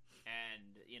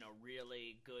 And,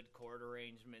 really good chord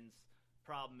arrangements.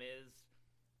 Problem is,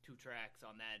 2 tracks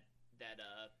on that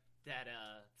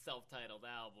self-titled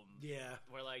album. Yeah.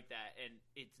 Were like that, and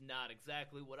it's not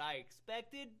exactly what I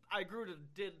expected. I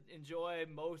did enjoy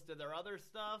most of their other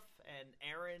stuff, and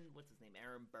Aaron, what's his name?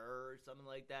 Aaron Burr or something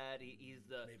like that. He's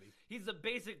the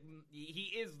basic,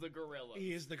 he is the Gorilla.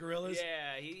 He is the Gorillaz?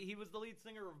 Yeah, he was the lead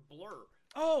singer of Blur.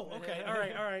 Oh, okay. All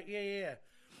right. Yeah.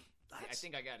 I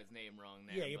think I got his name wrong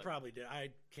there. Yeah, you probably did. I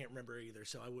can't remember either,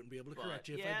 so I wouldn't be able to correct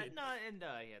you if I did.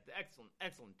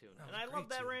 Excellent tune, and I love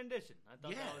that rendition. I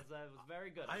thought that was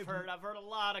very good. I've heard a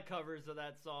lot of covers of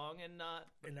that song, and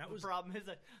that was the problem is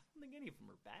I don't think any of them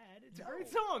are bad. It's a great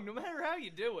song, no matter how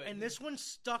you do it. And this one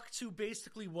stuck to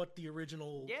basically what the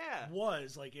original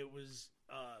was. Like it was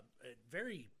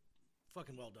very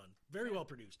fucking well done, very well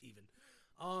produced, even.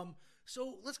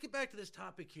 So let's get back to this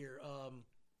topic here,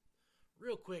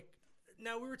 real quick.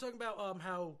 Now, we were talking about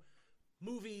how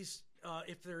movies,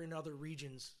 if they're in other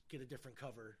regions, get a different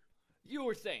cover. You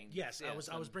were saying. Yes,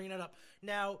 I was bringing that up.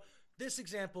 Now, this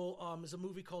example is a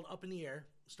movie called Up in the Air,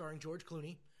 starring George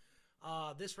Clooney.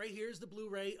 This right here is the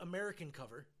Blu-ray American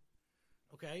cover.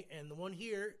 Okay? And the one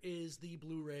here is the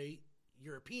Blu-ray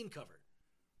European cover.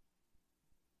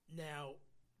 Now,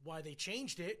 why they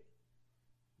changed it,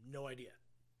 no idea.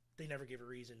 They never gave a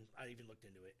reason. I even looked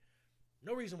into it.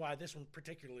 No reason why this one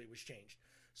particularly was changed.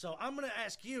 So I'm going to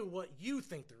ask you what you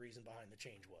think the reason behind the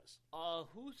change was.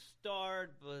 Who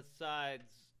starred besides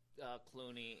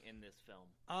Clooney in this film?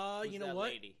 You know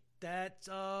what? Lady? That's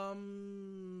a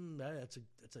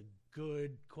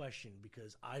good question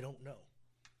because I don't know.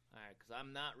 All right, because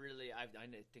I'm not really. I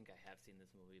think I have seen this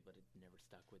movie, but it never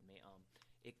stuck with me.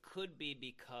 It could be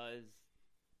because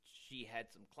she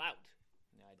had some clout.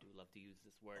 I do love to use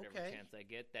this word every chance I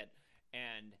get.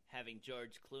 And having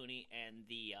George Clooney and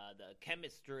the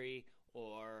chemistry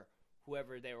or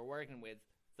whoever they were working with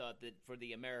thought that for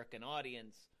the American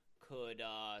audience could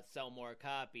sell more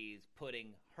copies,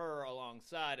 putting her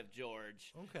alongside of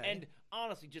George. Okay. And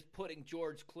honestly, just putting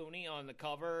George Clooney on the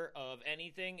cover of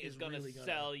anything is going to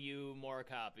sell you more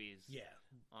copies. Yeah.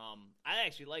 I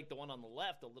actually like the one on the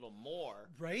left a little more.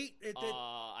 Right?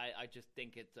 I just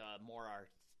think it's more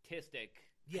artistic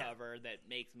cover that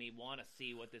makes me want to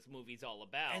see what this movie's all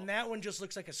about. And that one just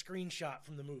looks like a screenshot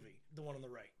from the movie, the one on the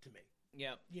right, to me.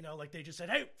 Yep. Like they just said,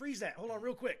 hey, freeze that. Hold on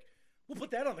real quick. We'll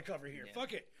put that on the cover here. Yeah.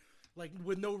 Fuck it. Like,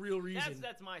 with no real reason.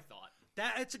 That's my thought.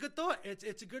 It's a good thought.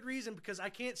 It's a good reason because I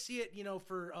can't see it,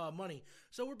 for money.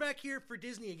 So we're back here for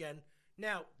Disney again.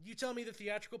 Now, you tell me the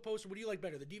theatrical poster. What do you like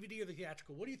better, the DVD or the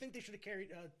theatrical? What do you think they should have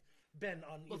carried... Ben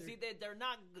on either. Well, see, they're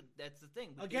not good. That's the thing.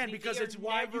 Again, because it's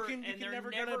why you can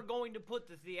never going to put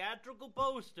the theatrical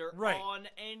poster on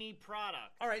any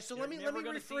product. All right, so let me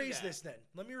rephrase this then.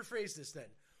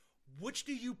 Which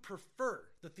do you prefer,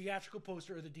 the theatrical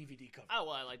poster or the DVD cover? Oh,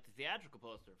 well, I like the theatrical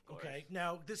poster, of course. Okay,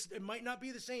 now it might not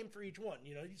be the same for each one.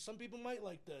 You know, some people might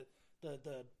like the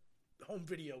home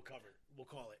video cover, we'll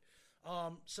call it.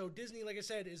 So Disney, like I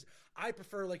said, I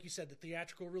prefer, like you said, the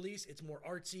theatrical release. It's more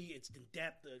artsy, it's in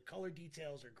depth, the color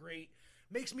details are great.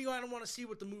 Makes me want to see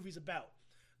what the movie's about.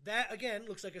 That, again,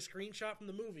 looks like a screenshot from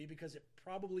the movie, because it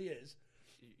probably is.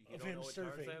 You don't know what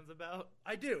Tarzan's about?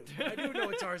 I do know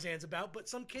what Tarzan's about, but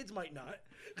some kids might not.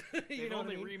 They've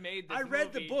only remade this I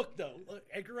read movie. the book, though.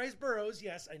 Edgar Rice Burroughs,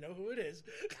 yes, I know who it is.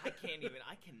 I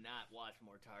cannot watch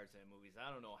more Tarzan movies.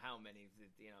 I don't know how many,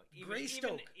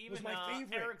 Greystoke was my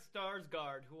favorite. Eric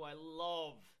Skarsgård, who I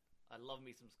love. I love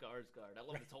me some Skarsgård. I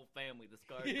love his whole family, the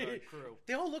Skarsgård crew.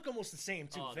 They all look almost the same,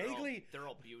 too. Vaguely. They're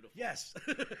all beautiful. Yes.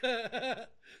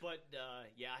 But,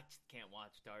 I just can't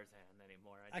watch Tarzan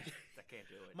anymore. I can't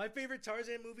do it. My favorite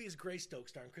Tarzan movie is Greystoke,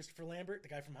 starring Christopher Lambert, the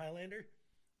guy from Highlander.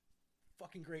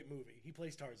 Fucking great movie. He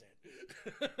plays Tarzan.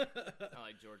 I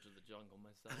like George of the Jungle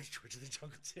myself. I like George of the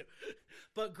Jungle, too.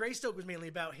 But Greystoke was mainly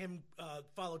about him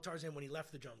follow Tarzan when he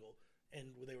left the jungle, and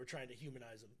they were trying to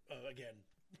humanize him again.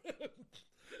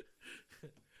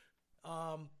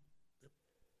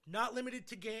 Not limited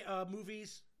to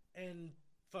movies and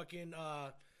fucking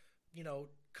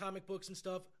comic books and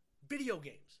stuff. Video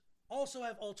games also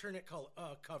have alternate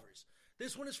covers.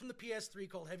 This one is from the PS3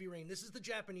 called Heavy Rain. This is the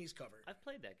Japanese cover. I've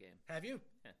played that game. Have you?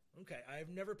 Yeah. Okay, I've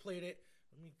never played it.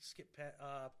 Let me skip past.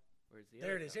 Where's the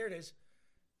there it is. Here it is.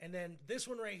 And then this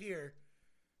one right here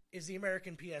is the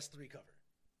American PS3 cover.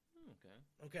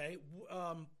 Okay.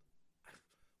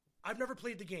 I've never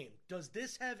played the game. Does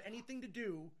this have anything to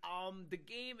do? The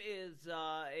game is,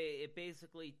 it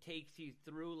basically takes you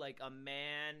through, like, a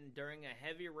man during a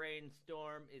heavy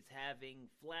rainstorm is having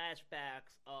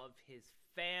flashbacks of his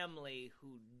family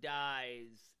who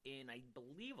dies in, I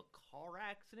believe, a car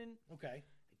accident. Okay.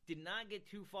 I did not get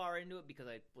too far into it because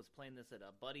I was playing this at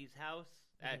a buddy's house.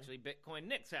 Mm-hmm. Actually, Bitcoin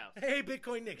Nick's house. Hey,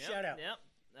 Bitcoin Nick, shout out. Yep.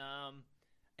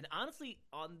 And honestly,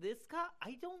 on this car,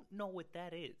 I don't know what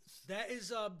that is. That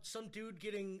is some dude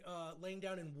laying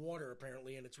down in water,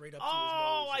 apparently, and it's right up to his nose.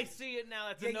 Oh, I see it now.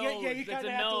 That's a nose. Yeah, you That's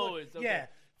a have nose. To okay. Yeah.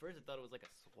 First, I thought it was like a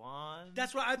swan.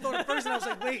 That's what I thought at first, and I was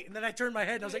like, wait. And then I turned my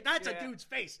head, and I was like, that's a dude's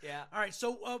face. Yeah. All right,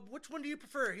 so which one do you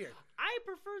prefer here? I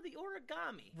prefer the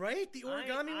origami. Right? The origami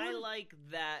one? I like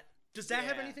that. Does that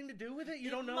have anything to do with it? You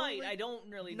don't know? Might. I don't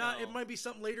really know. It might be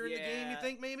something later in the game, you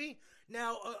think, maybe?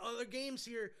 Now, other games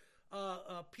here,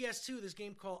 PS2, this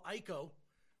game called Ico.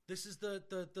 This is the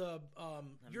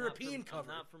European cover.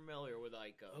 I'm not familiar with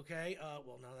Ico. Okay,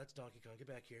 well, no, that's Donkey Kong. Get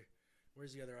back here.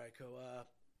 Where's the other Ico?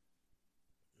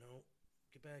 No,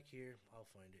 get back here. I'll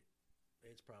find it.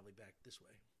 It's probably back this way.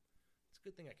 It's a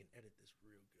good thing I can edit this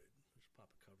real good. Just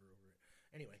pop a cover over it.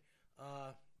 Anyway,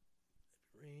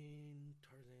 Rain,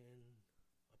 Tarzan,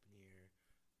 Up in the Air.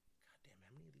 God damn,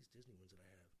 how many of these Disney ones did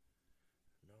I have?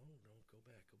 No, go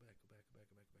back.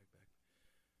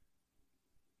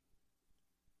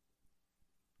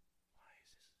 Why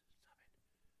is this? Stop it.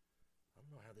 I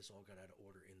don't know how this all got out of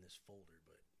order in this folder,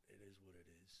 but it is what it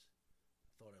is. I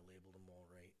thought I labeled them all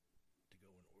right to go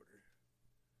in order.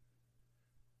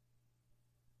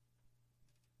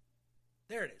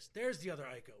 There it is. There's the other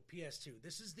Ico, PS2.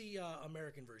 This is the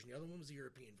American version. The other one was the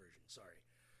European version. Sorry.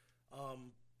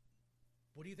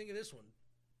 What do you think of this one?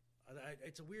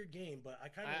 It's a weird game, but I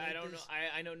kind of I don't know.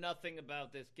 I know nothing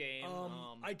about this game.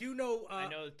 I do know. I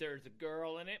know that there's a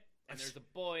girl in it, and there's a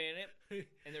boy in it,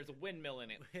 and there's a windmill in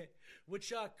it.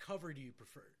 Which cover do you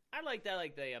prefer? I like that,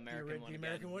 like the American one. The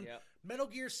American one? Yep. Metal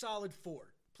Gear Solid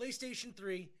 4. PlayStation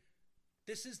 3.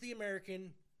 This is the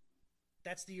American.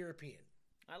 That's the European.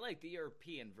 I like the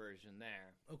European version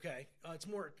there. Okay. It's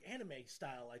more anime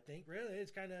style, I think. Really?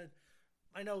 It's kind of...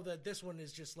 I know that this one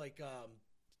is just like...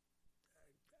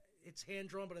 it's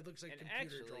hand-drawn, but it looks like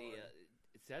computer-drawn.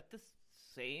 Is that the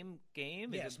same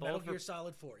game? Yes, Metal Gear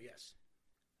Solid 4, yes.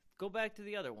 Go back to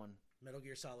the other one. Metal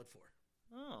Gear Solid 4.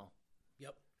 Oh.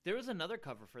 Yep. There was another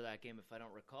cover for that game, if I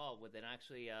don't recall, with an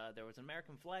actually, there was an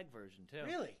American flag version, too.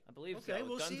 Really? I believe so.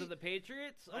 We'll Guns see. of the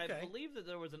Patriots? Okay. I believe that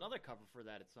there was another cover for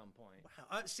that at some point.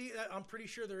 Wow. See, I'm pretty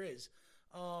sure there is.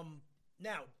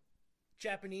 Now,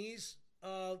 Japanese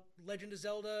Legend of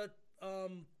Zelda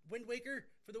Wind Waker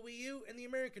for the Wii U and the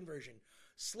American version.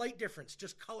 Slight difference,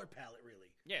 just color palette, really.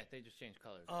 Yeah, they just changed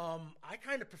colors. I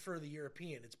kind of prefer the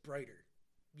European. It's brighter.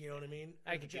 You know what I mean?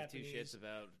 I could give two shits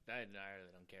about. I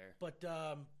really don't care. But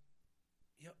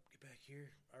yep, get back here.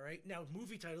 All right, now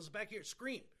movie titles back here.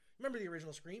 Scream. Remember the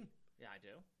original Scream? Yeah, I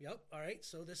do. Yep. All right,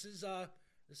 so this is the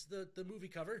movie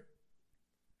cover,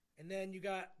 and then you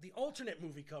got the alternate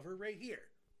movie cover right here.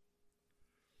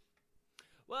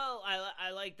 Well,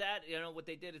 I like that. You know, what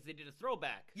they did is they did a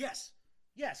throwback. Yes,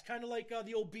 kind of like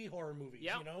the old B horror movies,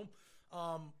 you know?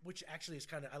 Which actually is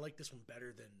kind of, I like this one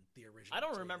better than the original. I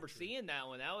don't remember seeing that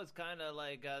one. That was kind of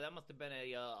like, that must have been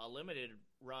a limited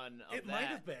run of It might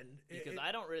have been. Because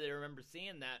I don't really remember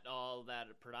seeing that all that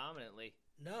predominantly.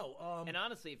 No. And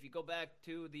honestly, if you go back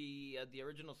to the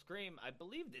original Scream, I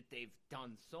believe that they've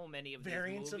done so many of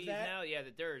variants these movies of that? now. Yeah,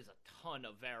 that there's a ton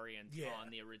of variants on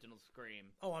the original Scream.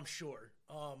 Oh, I'm sure.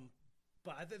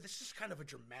 But this is kind of a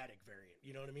dramatic variant.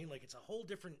 You know what I mean? Like, it's a whole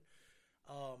different...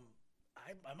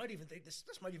 I might even think this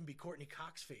might even be Courtney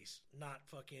Cox's face, not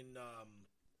fucking...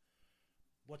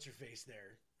 what's her face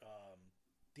there?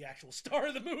 The actual star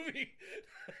of the movie.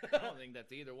 I don't think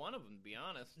that's either one of them, to be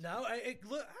honest. No, it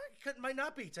might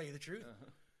not be, to tell you the truth.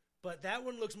 But that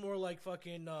one looks more like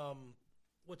fucking,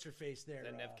 what's her face there?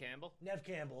 Neve Campbell? Neve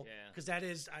Campbell. Yeah. Because that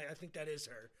is, I think that is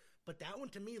her. But that one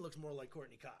to me looks more like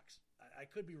Courtney Cox. I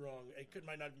could be wrong.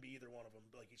 Might not be either one of them,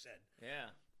 like you said. Yeah.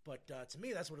 But to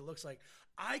me, that's what it looks like.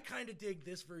 I kind of dig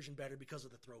this version better because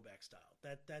of the throwback style.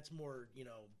 That's more,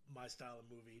 my style of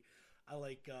movie. I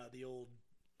like the old,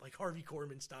 like Harvey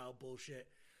Korman style bullshit.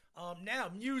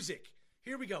 Now, music.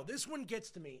 Here we go. This one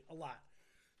gets to me a lot.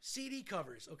 CD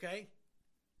covers, okay?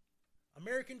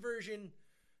 American version,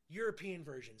 European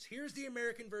versions. Here's the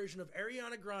American version of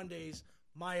Ariana Grande's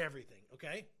My Everything,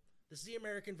 okay? This is the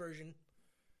American version.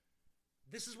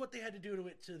 This is what they had to do to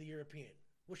it to the European.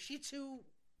 Was she too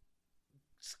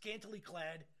scantily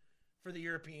clad for the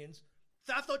Europeans?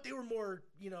 I thought they were more,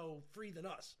 free than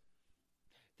us.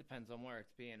 Depends on where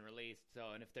it's being released.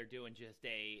 So, and if they're doing just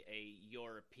a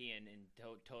European and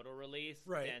total release,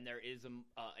 right, then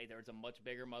there's a much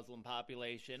bigger Muslim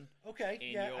population. Okay,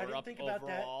 in yeah, Europe I didn't think about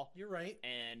overall. that. You're right.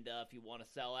 And if you want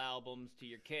to sell albums to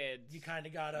your kids, you kind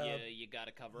of gotta you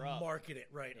gotta cover up, market it,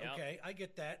 right? Yep. Okay, I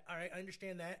get that. All right, I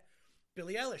understand that.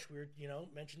 Billie Eilish, we were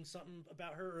mentioned something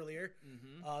about her earlier.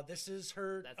 Mm-hmm. This is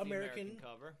her American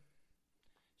cover.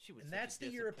 She was, and that's the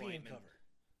European cover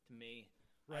to me.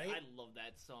 Right? I love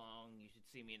that song. You Should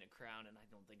See Me in a Crown, and I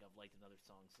don't think I've liked another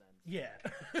song since. Yeah.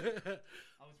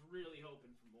 I was really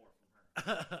hoping for more from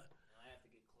her. I have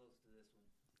to get close to this one.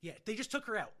 Yeah, they just took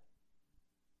her out.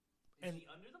 Is she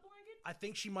under the blanket? I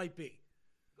think she might be.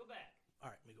 Go back. All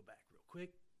right, let me go back real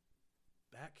quick.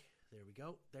 Back. There we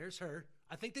go. There's her.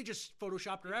 I think they just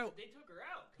photoshopped her out. They took her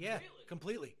out completely. Yeah,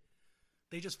 completely.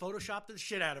 They just photoshopped the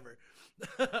shit out of her.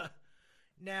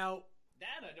 Now...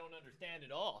 That I don't understand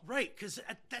at all. Right, because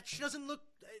she doesn't look...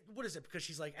 What is it? Because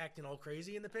she's, like, acting all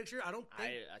crazy in the picture? I don't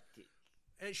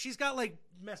think... she's got, like,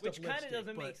 messed up lipstick. Which kind of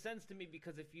doesn't make sense to me,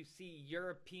 because if you see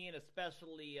European,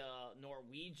 especially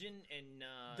Norwegian, and...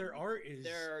 their art is...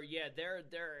 Their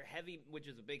heavy... Which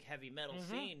is a big heavy metal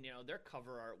scene, their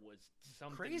cover art was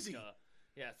something crazy.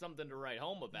 Something to write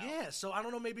home about. Yeah, so I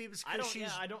don't know, maybe it was because she's...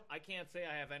 I can't say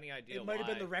I have any idea. It might have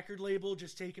been the record label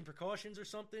just taking precautions or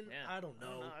something. Yeah. I don't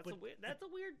know. That's a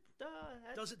weird...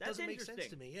 doesn't make sense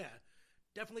to me, yeah.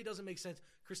 Definitely doesn't make sense.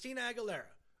 Christina Aguilera,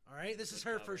 all right? This is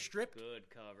her first strip. Good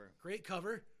cover. Great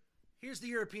cover. Here's the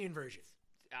European version.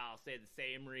 I'll say the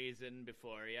same reason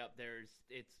before. Yep,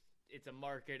 it's a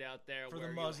market out there for where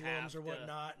the Muslims or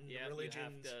whatnot and the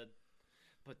religions.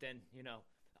 But then,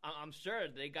 I'm sure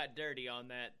they got dirty on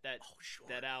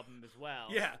that album as well.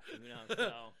 Yeah.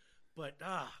 So. But,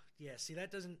 see,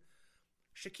 that doesn't...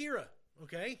 Shakira,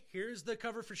 okay? Here's the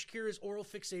cover for Shakira's Oral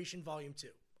Fixation Volume 2,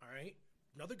 all right?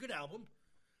 Another good album.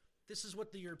 This is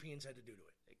what the Europeans had to do to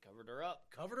it. They covered her up.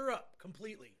 Covered her up,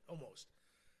 completely, almost.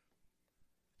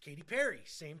 Katy Perry,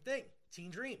 same thing. Teen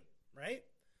Dream, right?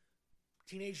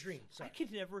 Teenage Dream. Sorry. I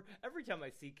can never... Every time I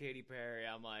see Katy Perry,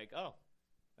 I'm like, oh,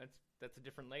 that's a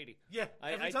different lady. Yeah,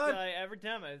 every time. Every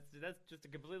time, that's just a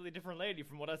completely different lady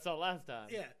from what I saw last time.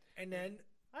 Yeah, and then...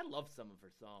 I love some of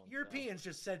her songs. Europeans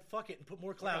just said, fuck it, and put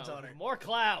more clouds on her. More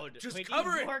cloud. Just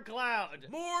cover it. More cloud.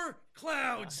 More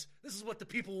clouds. This is what the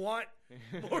people want.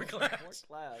 More clouds.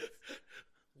 More clouds.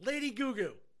 Lady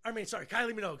Gugu.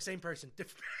 Kylie Minogue, same person.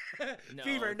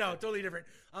 Fever, no, totally different.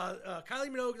 Kylie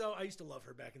Minogue, though, I used to love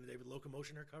her back in the day with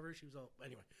Locomotion, her cover. She was all...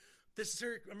 Anyway. This is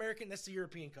her American, that's the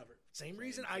European cover. Same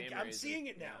reason. I'm seeing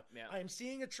it now. Yeah. I am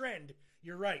seeing a trend.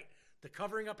 You're right. The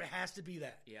covering up, it has to be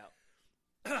that.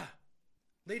 Yeah.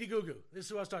 Lady Gugu. This is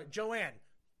who I was talking. Joanne.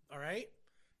 All right?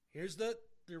 Here's the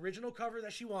original cover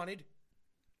that she wanted.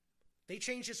 They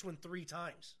changed this one 3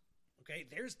 times. Okay?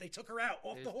 They took her out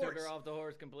off the horse. Took her off the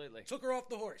horse completely. Took her off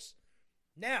the horse.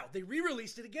 Now, they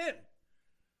re-released it again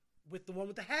with the one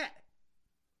with the hat.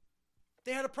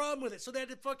 They had a problem with it, so they had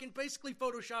to fucking basically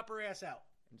Photoshop her ass out.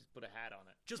 And just put a hat on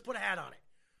it. Just put a hat on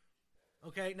it.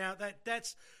 Okay, now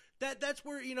that's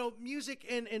where, music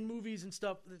and movies and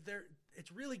stuff,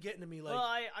 it's really getting to me. Like, well,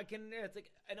 I can. It's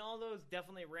like, and all those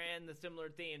definitely ran the similar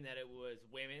theme that it was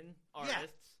women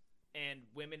artists and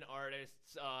women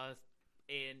artists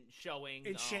in showing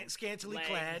scantily legs,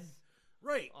 clad,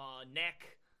 right?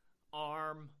 Neck,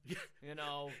 arm,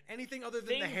 anything other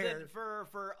than the hair. That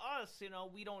for us,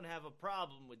 we don't have a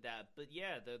problem with that. But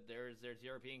yeah, there's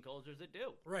European cultures that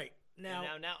do. Right. Now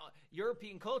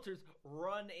European cultures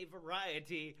run a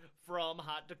variety from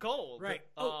hot to cold. Right.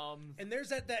 And there's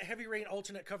that Heavy Rain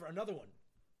alternate cover, another one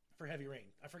for Heavy Rain.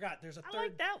 I forgot. There's a third. I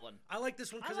like that one. I like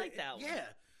this one because I like that one.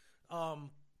 Yeah.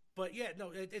 But yeah,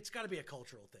 no, it's got to be a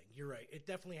cultural thing. You're right. It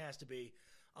definitely has to be,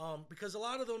 because a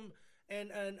lot of them,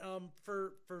 and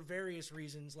for various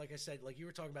reasons, like I said, like you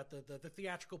were talking about the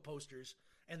theatrical posters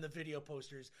and the video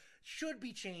posters should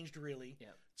be changed really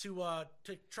to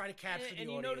try to capture the audience.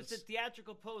 And you notice that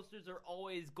theatrical posters are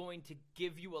always going to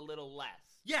give you a little less.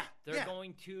 Yeah. They're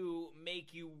going to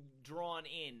make you drawn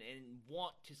in and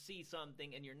want to see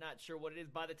something, and you're not sure what it is.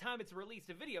 By the time it's released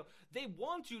a video, they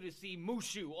want you to see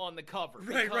Mushu on the cover.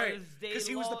 Right. Because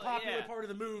he was the popular part of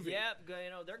the movie. Yeah,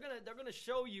 they're gonna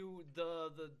show you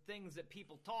the things that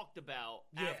people talked about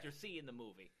after seeing the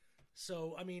movie.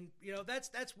 So, I mean,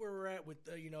 that's where we're at with,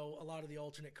 a lot of the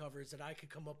alternate covers that I could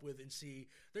come up with and see.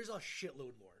 There's a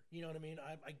shitload more. You know what I mean?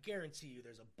 I guarantee you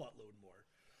there's a buttload more.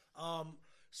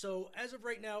 So, as of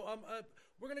right now,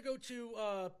 we're going to go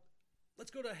to,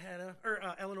 let's go to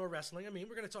Eleanor Wrestling. I mean,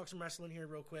 we're going to talk some wrestling here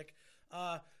real quick.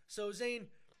 So, Zane,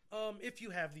 if you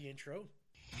have the intro.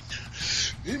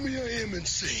 Maybe I am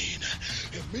insane,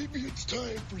 and maybe it's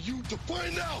time for you to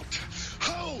find out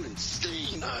how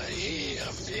insane I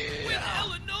am. Yeah. With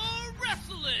Eleanor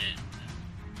Wrestling.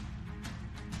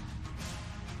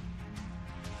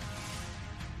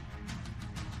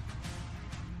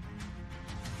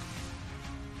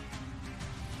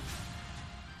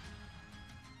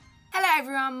 Hello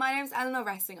everyone, my name is Eleanor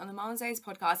Wrestling on the Mom Days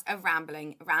podcast of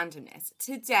Rambling Randomness.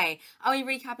 Today, I'll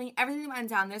be recapping everything that went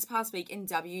down this past week in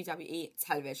WWE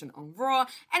television on Raw,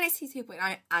 NXT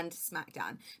 2.0 and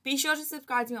SmackDown. Be sure to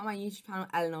subscribe to me on my YouTube channel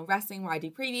Eleanor Wrestling, where I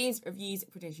do previews, reviews,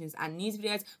 predictions and news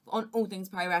videos on all things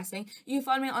pro wrestling. You can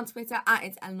follow me on Twitter at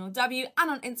It's Eleanor W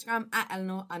and on Instagram at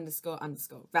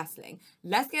Eleanor__wrestling.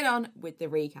 Let's get on with the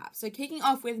recap. So kicking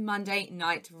off with Monday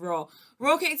Night Raw.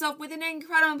 Raw kicks off with an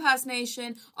incredible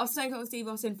impersonation of Stone Cold Steve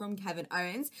Austin from Kevin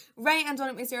Owens. Rey and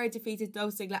Dominic Mysterio defeated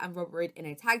Dolph Ziggler and Robert Roode in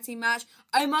a tag team match.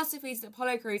 Omos defeated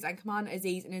Apollo Crews and Commander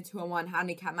Aziz in a 2-on-1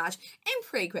 handicap match in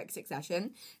pretty quick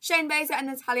succession. Shayna Baszler and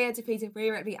Natalya defeated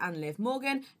Rhea Ripley and Liv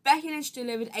Morgan. Becky Lynch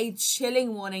delivered a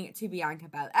chilling warning to Bianca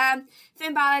Belair.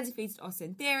 Finn Balor defeated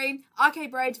Austin Theory. RK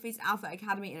Bro defeated Alpha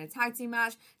Academy in a tag team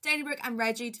match. Dana Brooke and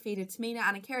Reggie defeated Tamina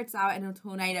and Akira Tozawa in a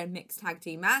Tornado mixed tag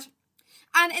team match.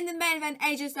 And in the main event,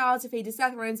 AJ Styles defeated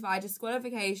Seth Rollins via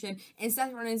disqualification in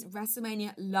Seth Rollins'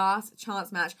 WrestleMania Last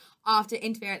Chance match after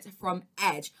interference from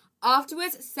Edge.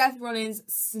 Afterwards, Seth Rollins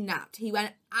snapped. He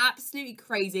went absolutely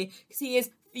crazy because he is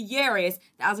furious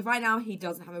that as of right now, he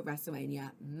doesn't have a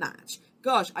WrestleMania match.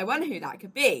 Gosh, I wonder who that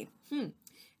could be.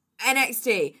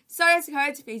 NXT. Solo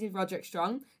Sikoa defeated Roderick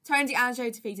Strong. Tony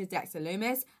D'Angelo defeated Dexter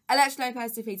Lumis. Alexa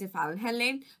Lopez defeated Fallon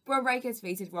Henley. Braun Breaker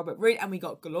defeated Robert Roode, and we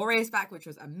got Glorious back, which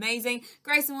was amazing.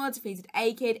 Grayson Waller defeated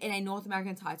A-Kid in a North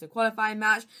American title qualifying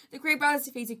match. The Creed Brothers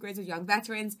defeated Grizzled Young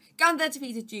Veterans. Gunther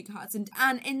defeated Duke Hudson.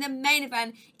 And in the main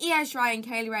event, Io Shirai and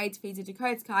Kaylee Ray defeated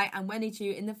Dakota Kai and Wendy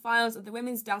Chu in the finals of the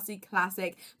Women's Dusty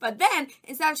Classic. But then,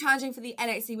 instead of challenging for the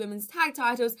NXT Women's Tag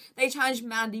titles, they challenged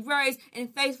Mandy Rose in a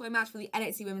fatal match for the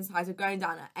NXT Women's title going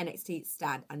down at NXT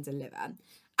Stand and Deliver.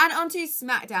 And on to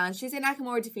SmackDown. Shinsuke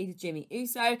Nakamura defeated Jimmy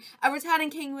Uso. A returning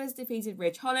King was defeated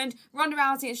Ridge Holland. Ronda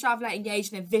Rousey and Charlotte Flair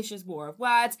engaged in a vicious war of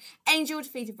words. Angel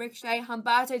defeated Ricochet.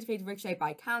 Humberto defeated Ricochet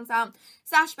by countout.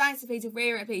 Sasha Banks defeated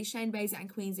Rhea Ripley, Shayna Baszler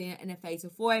and Queen Zelina in a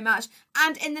fatal 4-way match.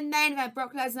 And in the main event,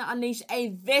 Brock Lesnar unleashed a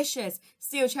vicious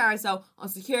steel chair assault on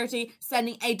security,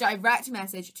 sending a direct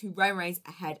message to Roman Reigns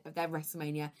ahead of their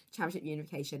WrestleMania Championship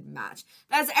Unification match.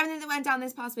 That's everything that went down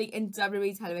this past week in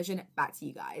WWE television. Back to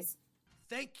you guys.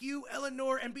 Thank you,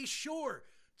 Eleanor, and be sure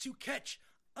to catch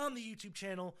on the YouTube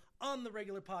channel, on the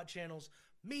regular pod channels,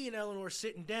 me and Eleanor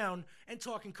sitting down and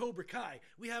talking Cobra Kai.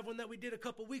 We have one that we did a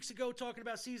couple weeks ago talking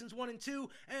about seasons 1 and 2,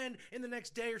 and in the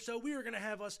next day or so, we are going to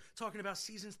have us talking about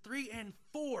seasons 3 and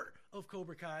 4 of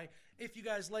Cobra Kai. If you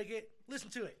guys like it, listen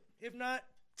to it. If not,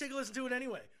 take a listen to it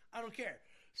anyway. I don't care.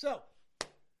 So,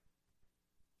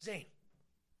 Zane,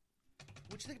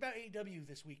 what'd you think about AEW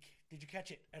this week? Did you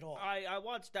catch it at all? I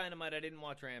watched Dynamite. I didn't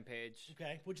watch Rampage.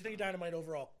 Okay. What'd you think of Dynamite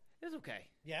overall? It was okay.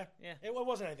 Yeah? Yeah. It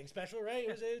wasn't anything special, right?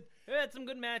 It had some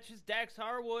good matches. Dax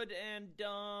Harwood and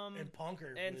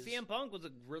Punker. And CM Punk was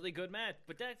a really good match.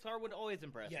 But Dax Harwood always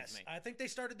impresses me. Yes, I think they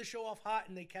started the show off hot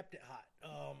and they kept it hot.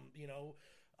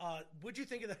 What'd you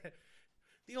think of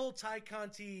the old Ty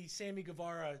Conti, Sammy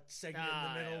Guevara segment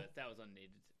in the middle? That was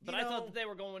unneeded. But I thought they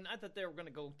were going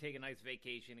to go take a nice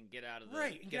vacation and get out of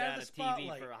get out of the TV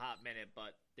spotlight for a hot minute,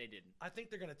 but they didn't. I think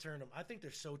they're going to turn them. I think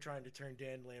they're so trying to turn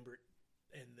Dan Lambert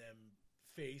and them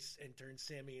face and turn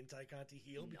Sammy and Ty Conti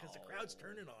heel because the crowd's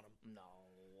turning on them. No.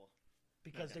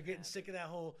 Because they're getting sick of that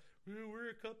whole, we're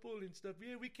a couple and stuff.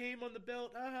 Yeah, we came on the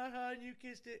belt, and you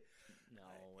kissed it. No,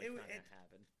 it's not going to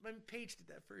happen. I mean, Paige did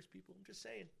that first, people. I'm just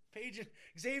saying. Paige and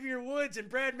Xavier Woods and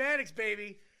Brad Maddox,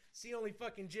 baby. It's the only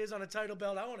fucking jizz on a title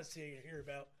belt I want to see and hear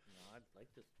about. No, I'd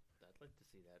like to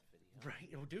see that video.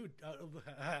 Right, dude. You talk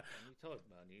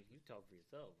about it. You talk for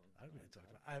yourself. I'm going to talk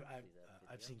about.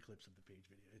 I've seen clips of the Paige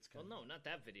video. It's no, not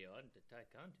that video. The Ty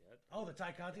Conti. The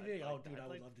Ty Conti video. Dude, I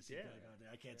would love to see Ty Conti.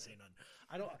 I can't say none.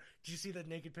 I don't. Did you see the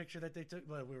naked picture that they took?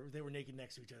 Well, they were naked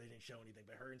next to each other. They didn't show anything,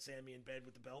 but her and Sammy in bed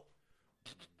with the belt.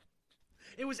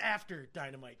 It was after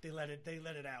Dynamite. They let it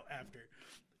out after.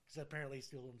 Because apparently he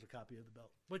still owns a copy of the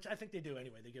belt. Which I think they do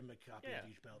anyway. They give him a copy of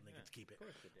each belt and they get to keep it. Of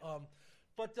course they do.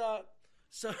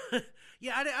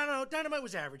 I don't know. Dynamite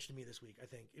was average to me this week, I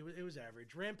think. It was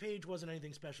average. Rampage wasn't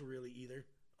anything special really either.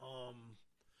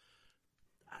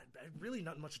 Really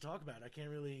not much to talk about. I can't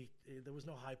really. There was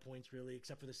no high points really,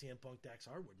 except for the CM Punk Dax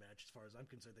Harwood match. As far as I'm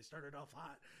concerned, they started off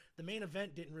hot. The main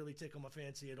event didn't really tickle my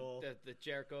fancy at all. The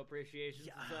Jericho Appreciation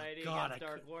Society against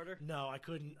Dark Order. No, I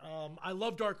couldn't. I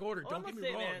love Dark Order. Don't get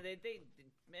me wrong.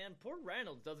 Man, poor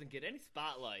Reynolds doesn't get any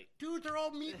spotlight. Dude, they're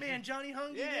all meat man, Johnny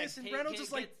Hungy this, and Reynolds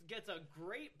is like gets a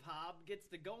great pop, gets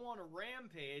to go on a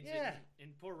rampage. Yeah,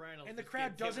 and poor Reynolds. And the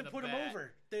crowd doesn't put him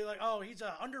over. They're like, oh, he's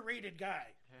an underrated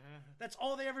guy. That's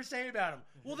all they ever say about him.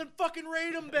 Well, then fucking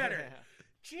rate him better.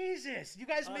 Jesus, you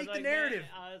guys make the narrative.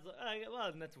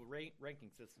 And that's what ranking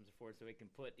systems are for, so we can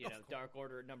put Dark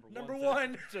Order at number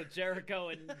one. So Jericho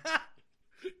and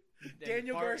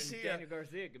Daniel Garcia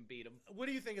can beat him. What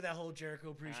do you think of that whole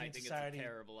Jericho Appreciation Society? It's a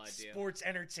terrible idea. Sports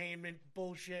entertainment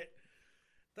bullshit.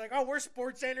 They're like, we're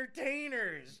sports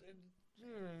entertainers.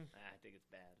 I think it's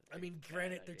bad. I mean,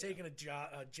 granted, they're taking a jab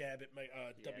at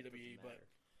WWE, but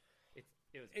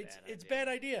it's bad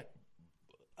idea.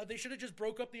 They should have just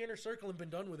broke up the Inner Circle and been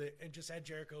done with it and just had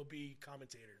Jericho be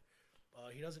commentator.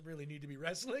 He doesn't really need to be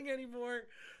wrestling anymore.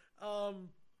 I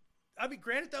mean,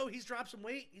 granted, though, he's dropped some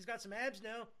weight. He's got some abs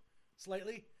now,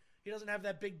 slightly. He doesn't have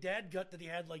that big dad gut that he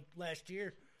had, like, last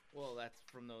year. Well, that's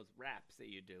from those raps that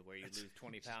you do where you lose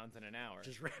 20 pounds in an hour.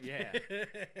 Just rap. Yeah.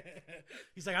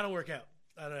 He's like, I don't work out.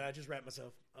 I just rap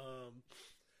myself.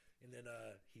 And then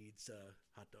he eats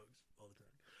hot dogs all the time.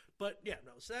 But, yeah,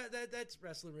 no. So that's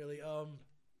wrestling, really.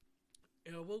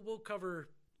 We'll cover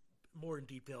more in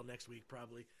detail next week,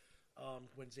 probably,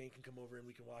 when Zane can come over and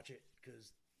we can watch it,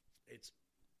 because it's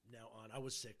now on. I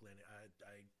was sick, Lynn.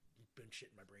 I've been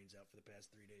shitting my brains out for the past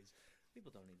 3 days.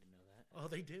 People don't need to know that. Oh,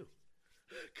 they do,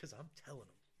 because I'm telling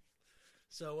them.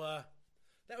 So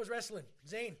that was wrestling.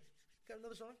 Zane, got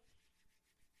another song?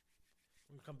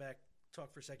 I'm going to come back,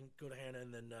 talk for a second, go to Hannah,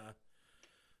 and then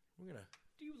we're going to...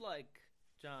 Do you like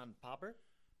John Popper?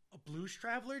 A blues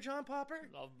traveler, John Popper?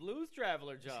 A blues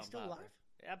traveler, John Popper. Is he still alive?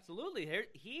 Absolutely.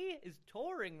 He is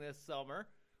touring this summer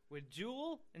with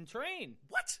Jewel and Train.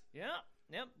 What? Yeah.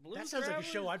 Yep. Blues that sounds like a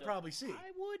show I'd probably see.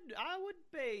 I would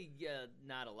pay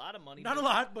not a lot of money. Not a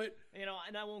lot, but...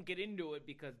 and I won't get into it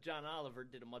because John Oliver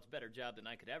did a much better job than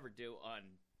I could ever do on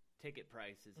ticket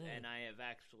prices. And I have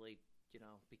actually,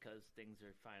 because things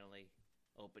are finally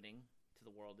opening to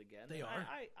the world again. They are.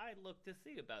 I looked to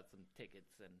see about some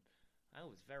tickets, and I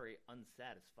was very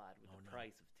unsatisfied with the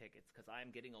price of tickets because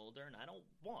I'm getting older and I don't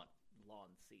want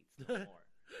lawn seats no more.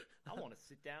 I want to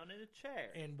sit down in a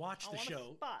chair and watch the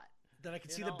show. A spot. That I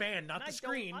can see the band, not the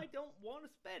screen. I don't want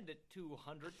to spend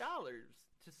 $200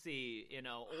 to see,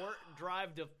 or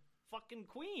drive to fucking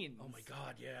Queens. Oh my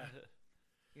God, yeah.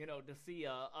 To see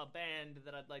a band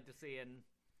that I'd like to see, and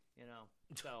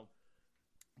so.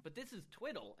 But this is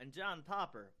Twiddle and John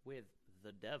Popper with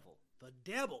The Devil. The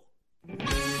Devil.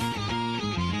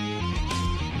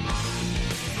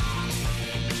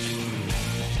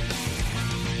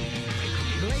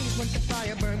 Blaze went the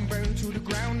fire, burn to the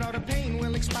ground. All the pain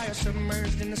will expire,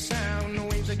 submerged in the sound. The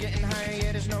waves are getting higher,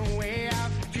 yeah, there's no way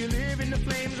out. If you live in the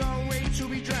flames, all way to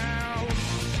be drowned.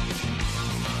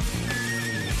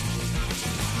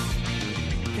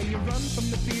 Can you run from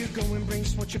the fear? Go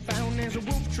embrace what you found. There's a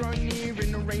wolf drawing near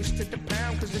in a race to the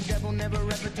pound. Cause the devil never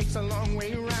ever takes a long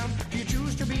way around. Do you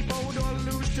choose to be bold or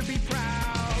lose to be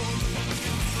proud?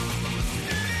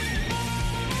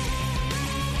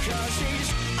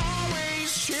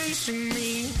 chasing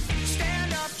me.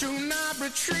 Stand up, do not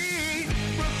retreat.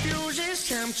 Refuses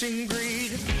tempting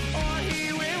greed, or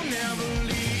he will never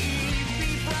leave.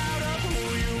 Be proud of who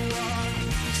you are.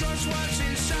 Trust what's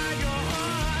inside your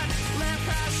heart. Let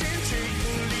passion take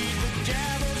the lead. The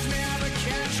devil's never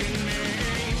catching me.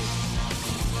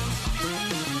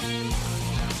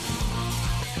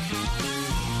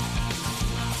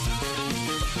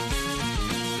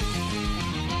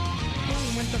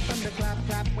 The thunder clap,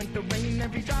 clap, went the rain,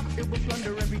 every drop, it will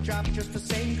plunder every drop just the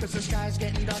same, cause the sky's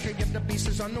getting darker, yet the beast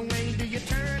is on the way. Do you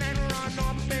turn and run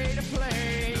or pay to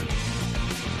play?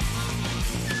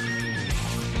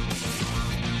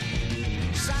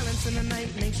 Silence in the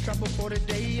night makes trouble for the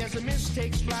day, as the mist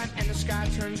takes flight and the sky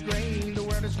turns gray. The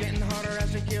world is getting harder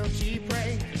as a guilty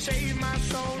prey. Save my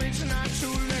soul, it's not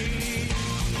too late.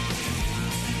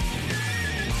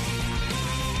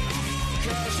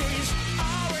 Cause he's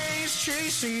always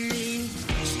chasing me.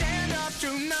 Stand up,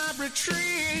 do not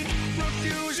retreat.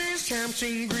 Refuses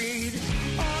tempting greed,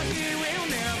 or he will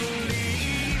never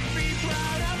leave. Be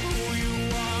proud of who you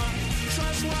are.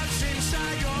 Trust what's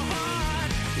inside your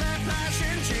heart. Let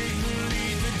passion take the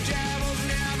lead. The devil's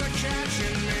never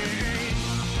catching me.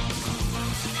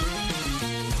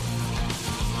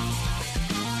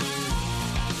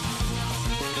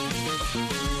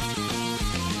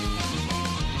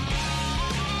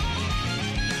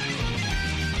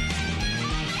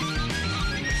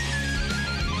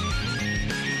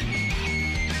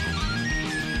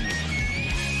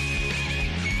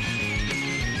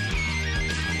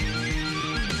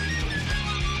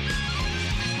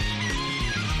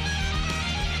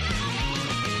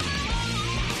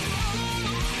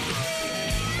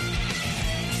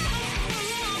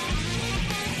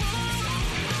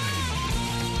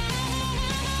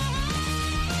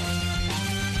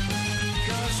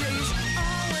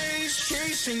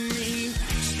 Me.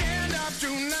 Stand up, do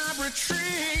not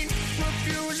retreat.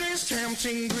 Refuses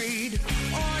tempting greed,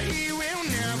 or he will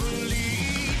never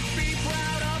leave. Be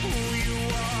proud of who you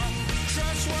are.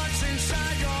 Trust what's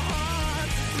inside your heart.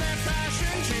 Let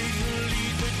passion take the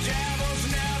lead. The devil's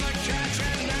never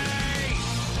catching me.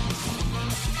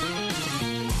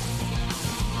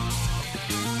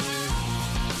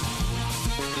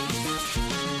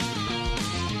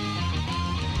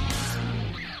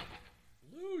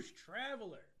 Loose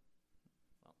Traveler.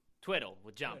 Twiddle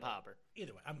with John Popper.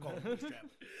 Either way, I'm calling him Loose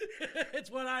Traveler.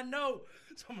 It's what I know,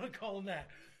 so I'm gonna call him that.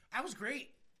 That was great.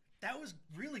 That was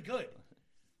really good.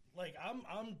 Like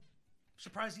I'm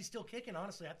surprised he's still kicking.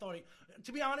 Honestly, I thought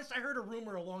to be honest, I heard a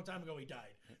rumor a long time ago he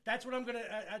died. That's what I'm gonna.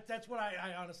 That's what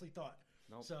I honestly thought.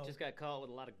 Nope, so just got caught with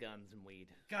a lot of guns and weed.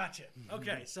 Gotcha.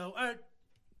 Okay, so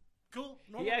cool.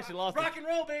 Normal. He actually lost rock and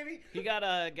roll, baby. He got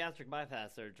a gastric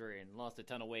bypass surgery and lost a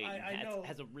ton of weight. I know.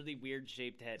 Has a really weird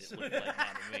shaped head. It looks like now to me.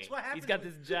 That's what happens. He's got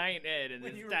this giant head and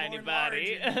this tiny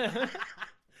body.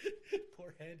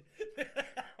 Poor head.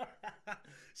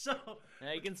 So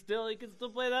yeah, he can still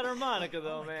play that harmonica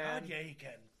though, oh man. God, yeah, he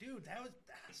can, dude. That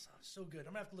was so good. I'm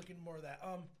gonna have to look into more of that.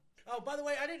 Oh, by the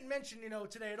way, I didn't mention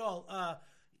today at all.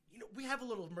 We have a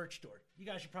little merch store. You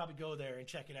guys should probably go there and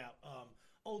check it out.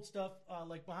 Old stuff,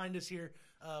 like behind us here,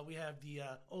 we have the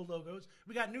old logos.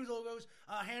 We got new logos.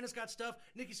 Hannah's got stuff.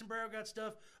 Nikki Sombrero got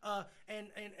stuff.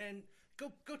 And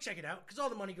go check it out because all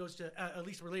the money goes to at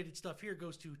least related stuff here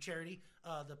goes to charity.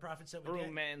 The profits that we get.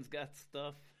 Broom Man's got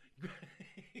stuff.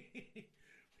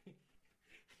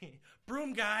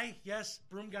 Broom Guy, yes,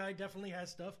 Broom Guy definitely has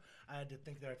stuff. I had to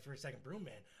think that for a second. Broom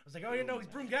Man. I was like, oh, he's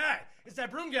Broom Guy. It's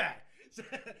that Broom Guy. So,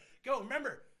 go,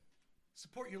 remember,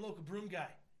 support your local Broom Guy.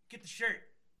 Get the shirt.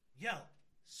 Yell,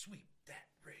 sweep that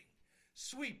ring.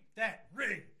 Sweep that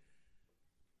ring.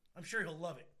 I'm sure he'll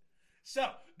love it. So,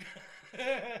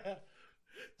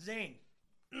 Zane,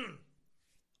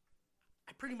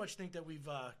 I pretty much think that we've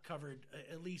covered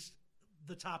at least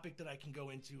the topic that I can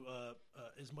go into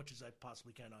as much as I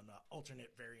possibly can on alternate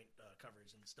variant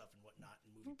covers and stuff and whatnot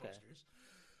and movie posters.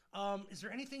 Is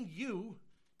there anything you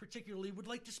particularly would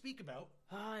like to speak about?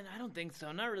 I don't think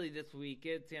so. Not really this week.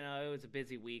 It was a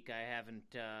busy week. I haven't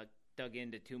dug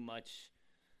into too much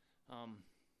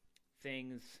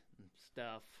things and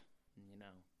stuff.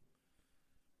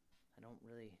 I don't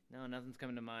really. No, nothing's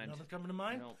coming to mind. Nothing's coming to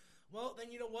mind? No. Well,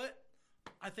 then you know what?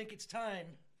 I think it's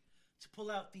time to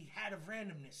pull out the hat of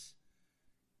randomness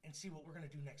and see what we're going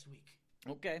to do next week.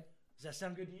 Okay. Does that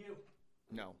sound good to you?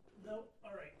 No. No?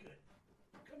 All right, good.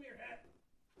 Come here, hat.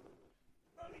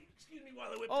 Excuse me while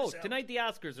I whip this out. Tonight the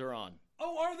Oscars are on.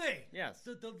 Oh, are they? Yes.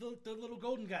 The little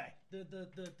golden guy,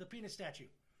 the penis statue.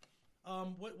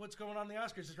 What's going on in the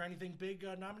Oscars? Is there anything big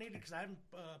nominated? Because I haven't.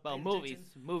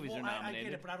 Movies are nominated. I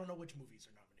get it, but I don't know which movies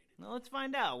are nominated. Well, let's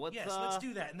find out. Let's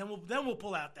do that, and then we'll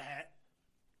pull out the hat.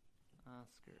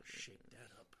 Oscar. Shake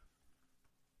that up.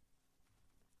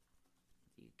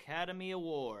 The Academy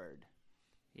Award.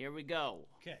 Here we go.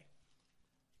 Okay.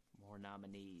 More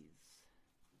nominees.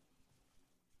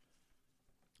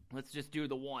 Let's just do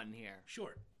the one here.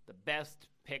 Sure. The Best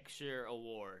Picture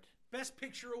Award. Best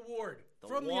Picture Award the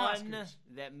from one the Oscars.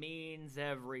 That means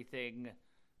everything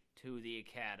to the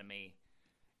Academy.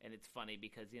 And it's funny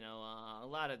because, a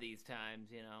lot of these times,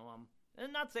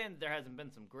 I'm not saying that there hasn't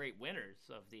been some great winners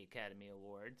of the Academy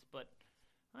Awards, but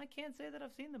I can't say that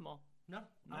I've seen them all. No.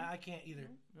 I can't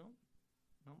either.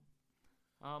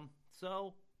 No.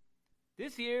 So,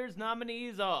 this year's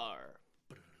nominees are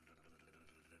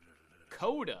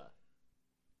Coda,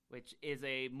 which is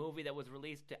a movie that was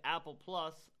released to Apple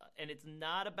Plus, and it's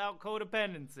not about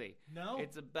codependency. No?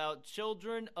 It's about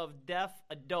children of deaf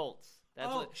adults. That's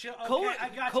okay, Coda, I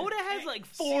got Coda you. has like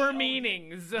 4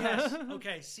 meanings. Yes,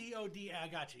 okay, COD, I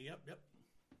got you, yep.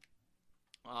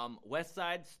 West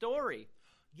Side Story.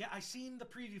 Yeah, I seen the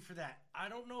preview for that. I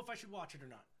don't know if I should watch it or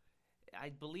not. I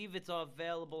believe it's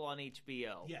available on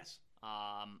HBO. Yes.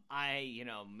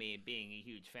 Me being a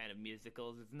huge fan of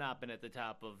musicals, it's not been at the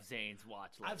top of Zane's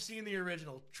watch list. I've seen the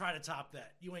original. Try to top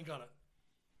that. You ain't gonna.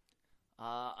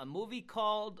 A movie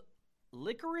called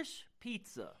Licorice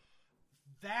Pizza.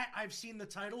 That I've seen the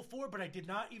title for, but I did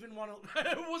not even want to.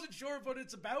 I wasn't sure what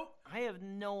it's about. I have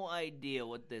no idea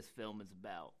what this film is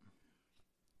about.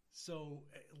 So,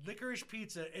 Licorice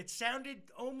Pizza. It sounded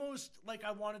almost like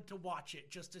I wanted to watch it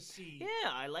just to see.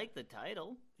 Yeah, I like the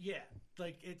title. Yeah,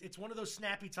 like it's one of those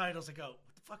snappy titles that go,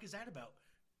 what the fuck is that about?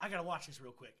 I gotta watch this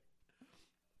real quick.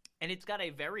 And it's got a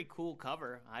very cool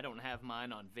cover. I don't have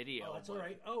mine on video. Oh, that's all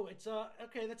right. Oh, it's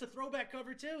okay. That's a throwback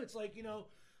cover too. It's like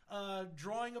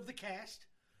drawing of the cast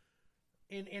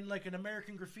in like an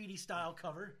American Graffiti style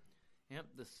cover. Yep,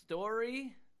 the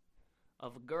story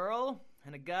of a girl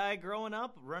and a guy growing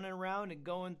up, running around and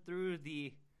going through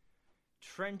the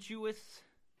treacherous,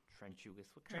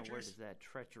 what kind of word is that?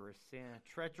 Treacherous, yeah.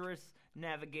 Treacherous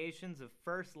navigations of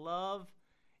first love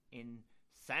in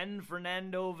San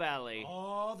Fernando Valley.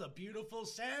 Oh, the beautiful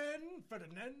San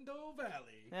Fernando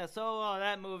Valley. Yeah, so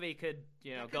that movie could,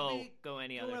 go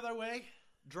any other way.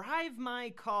 Drive My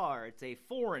Car. It's a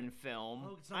foreign film.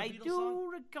 Oh, it's not a Beatles I do song?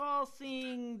 recall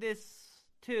seeing this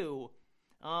too.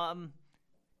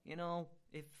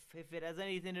 If it has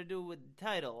anything to do with the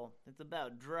title, it's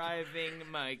about driving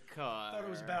my car. I thought it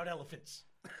was about elephants.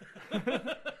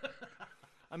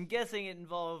 I'm guessing it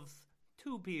involves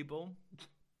 2 people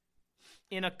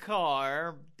in a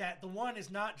car. That the one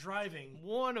is not driving.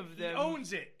 One of them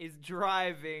owns it. Is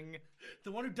driving.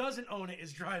 The one who doesn't own it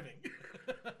is driving.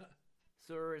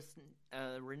 So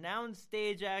a renowned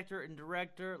stage actor and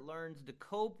director learns to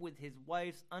cope with his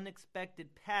wife's unexpected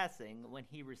passing when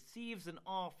he receives an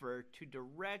offer to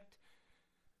direct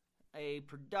a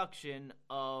production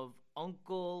of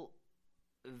Uncle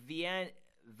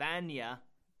Vanya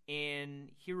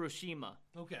in Hiroshima.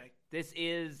 Okay. This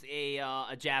is a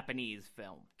Japanese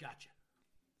film. Gotcha.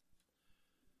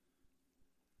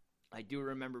 I do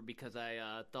remember because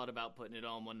I thought about putting it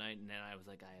on one night, and then I was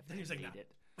like, I have to read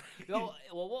it. Well,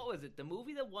 what was it? The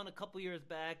movie that won a couple years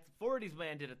back, 40s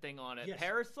Man did a thing on it. Yes.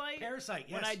 Parasite? Parasite,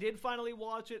 yes. When I did finally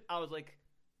watch it, I was like,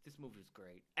 this movie is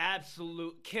great.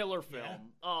 Absolute killer film. Yeah.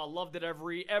 Oh, loved it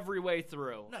every way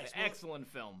through. Nice. Excellent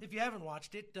film. If you haven't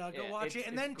watched it, go watch it.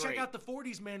 And then check great. out the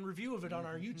 40s Man review of it on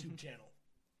our YouTube channel.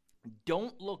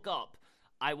 Don't Look Up.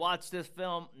 I watched this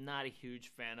film, not a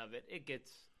huge fan of it. It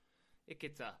gets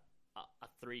a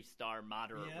 3-star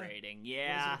moderate rating.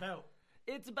 Yeah. What is it about?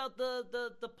 It's about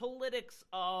the politics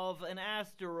of an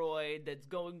asteroid that's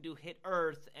going to hit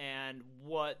Earth and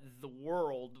what the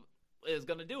world is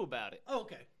going to do about it. Oh,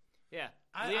 okay. Yeah.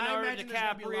 I Leonardo imagine there's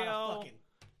going to be a lot of fucking.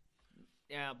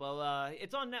 Yeah, well,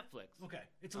 it's on Netflix. Okay.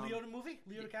 It's a Leo movie?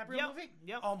 Leo DiCaprio movie?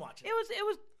 Yep. I'll watch it.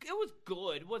 It was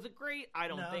good. Was it great? I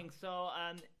don't think so.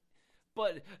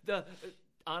 But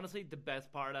honestly, the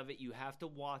best part of it, you have to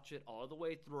watch it all the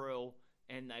way through.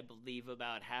 And I believe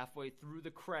about halfway through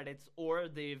the credits or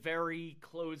the very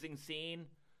closing scene,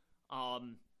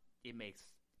 it makes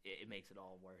it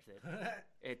all worth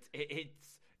it.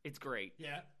 It's great.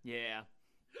 Yeah.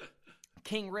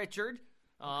 King Richard,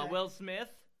 Will Smith.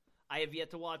 I have yet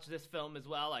to watch this film as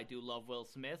well. I do love Will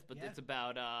Smith, but it's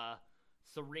about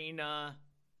Serena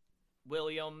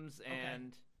Williams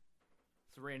and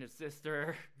Serena's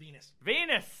sister.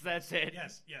 Venus, that's it.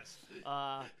 Yes.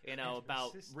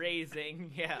 About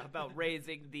raising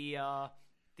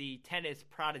the tennis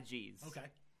prodigies.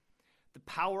 Okay. The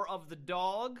Power of the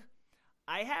Dog.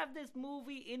 I have this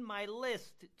movie in my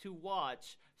list to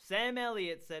watch. Sam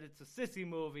Elliott said it's a sissy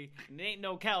movie and it ain't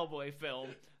no cowboy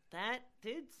film. That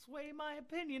did sway my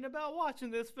opinion about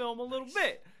watching this film a little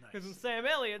bit. Because when Sam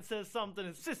Elliott says something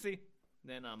is sissy,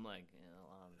 then I'm like,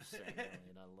 I'm Sam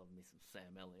Elliott. I love me some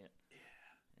Sam Elliott. Yeah.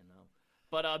 You know.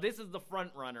 But this is the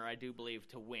front runner, I do believe,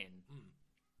 to win.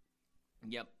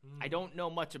 Yep. I don't know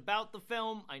much about the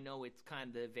film. I know it's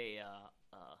kind of a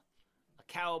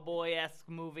cowboy-esque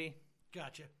movie.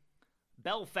 Gotcha.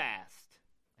 Belfast.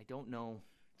 I don't know.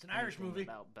 It's an Irish movie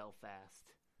about Belfast.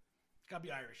 It's gotta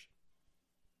be Irish.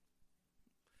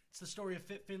 It's the story of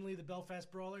Fit Finlay, the Belfast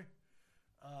brawler.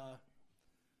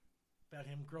 About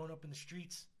him growing up in the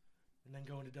streets and then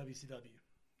going to WCW.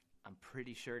 I'm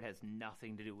pretty sure it has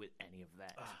nothing to do with any of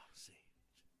that. See.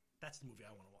 That's the movie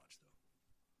I want to watch,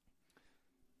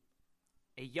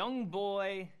 though. A young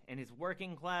boy and his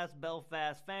working-class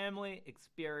Belfast family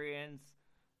experience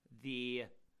the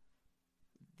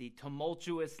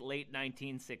tumultuous late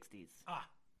 1960s.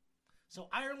 So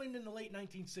Ireland in the late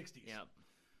 1960s. Yep.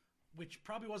 Which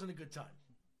probably wasn't a good time.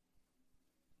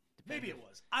 Depends. Maybe it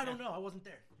was. I don't know. I wasn't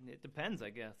there. It depends, I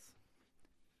guess.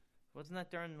 Wasn't that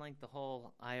during, like, the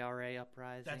whole IRA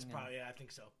uprising? That's probably, I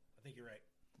think so. I think you're right.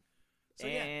 So,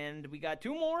 and we got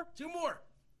two more.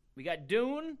 We got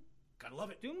Dune. Gotta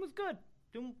love it. Dune was good.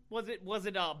 Dune, was it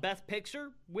Best Picture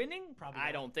winning? Probably I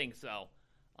not. don't think so.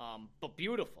 But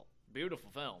beautiful. Beautiful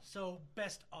film. So,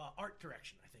 best art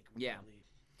direction, I think. Yeah. Probably...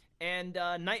 And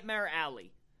Nightmare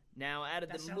Alley. Now, out of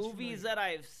the movies that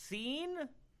I've seen,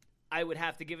 I would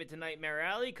have to give it to Nightmare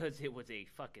Alley because it was a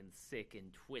fucking sick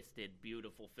and twisted,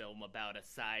 beautiful film about a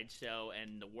sideshow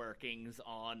and the workings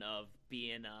of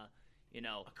being a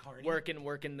carny?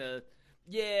 working the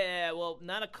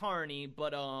not a carny,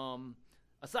 but a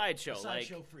sideshow, a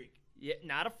sideshow freak. Yeah,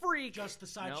 not a freak, just the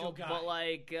sideshow guy, but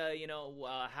like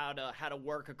how to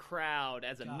work a crowd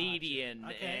as a median,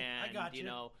 okay, and I got you.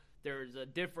 There's a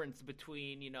difference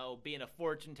between, being a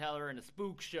fortune teller and a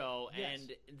spook show,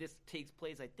 and this takes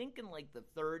place, I think, in, like, the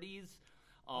 30s,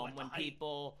 when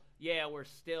people, were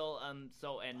still,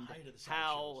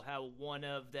 how one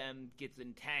of them gets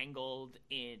entangled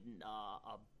in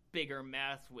a bigger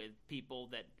mess with people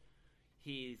that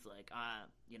he's like,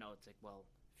 it's like, well,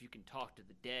 if you can talk to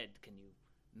the dead, can you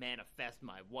manifest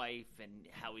my wife, and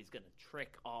how he's gonna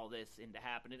trick all this into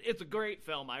happening. It's a great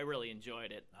film. I really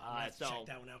enjoyed it. I have to check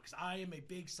that one out because I am a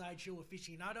big sideshow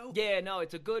aficionado. Yeah, no,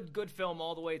 it's a good film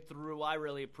all the way through. I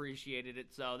really appreciated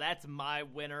it. So that's my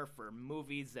winner for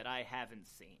movies that I haven't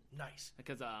seen. Nice.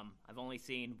 Because I've only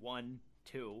seen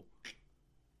two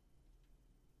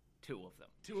of them.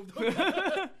 Two of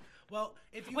them. Well,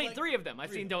 if you three of them.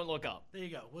 I've seen Don't Look Up. There you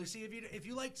go. Well, see, if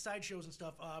you like sideshows and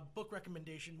stuff, book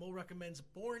recommendation. Mo recommends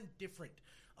Born Different.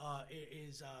 It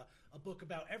is a book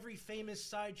about every famous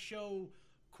sideshow,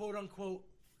 quote unquote,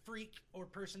 freak or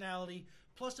personality,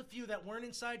 plus a few that weren't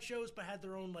in sideshows but had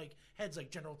their own like heads, like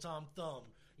General Tom Thumb,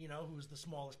 who was the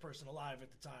smallest person alive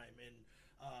at the time, and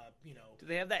Do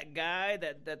they have that guy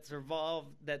that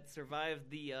survived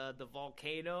the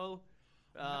volcano?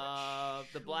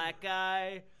 The black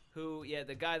guy.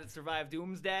 The guy that survived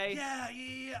Doomsday. Yeah.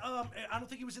 I don't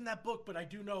think he was in that book, but I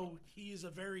do know he is a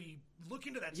very look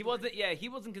into that. Story. He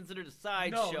wasn't considered a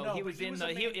sideshow. No, he was in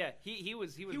he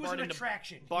was an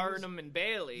attraction. Barnum and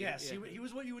Bailey. Yes, he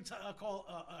was what you would call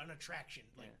an attraction.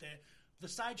 Like the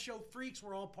sideshow freaks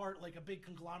were all part like a big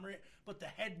conglomerate, but the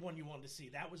head one you wanted to see,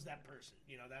 that was that person.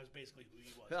 That was basically who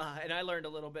he was. And I learned a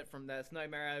little bit from this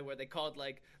Nightmare Alley where they called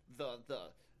like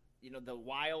the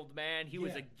wild man. He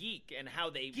was a geek, and how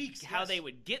they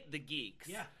would get the geeks.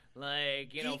 Yeah,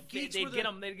 like they'd get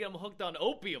them hooked on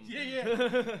opium.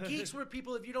 Yeah. Geeks were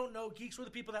people. If you don't know, geeks were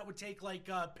the people that would take like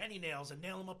penny nails and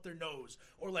nail them up their nose,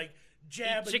 or like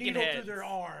jab a needle through their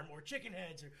arm, or chicken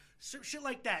heads, or shit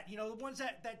like that. The ones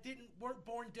that weren't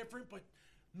born different, but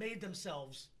made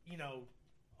themselves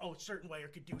a certain way or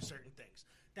could do certain things.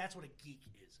 That's what a geek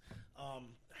is.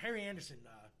 Harry Anderson,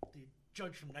 the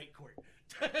judge from Night Court,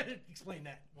 explained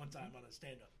that one time on a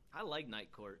stand-up. I like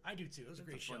Night Court. I do too. It was a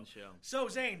great fun show. So,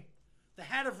 Zane, the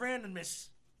Hat of Randomness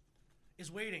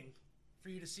is waiting for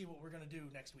you to see what we're going to do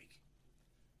next week.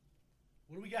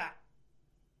 What do we got?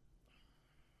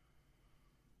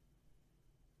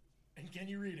 And can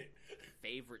you read it?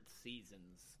 Favorite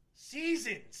seasons.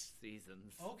 Seasons.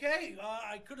 Okay.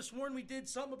 I could have sworn we did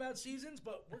something about seasons,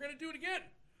 but we're going to do it again.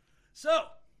 So,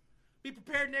 be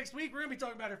prepared next week. We're going to be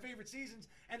talking about our favorite seasons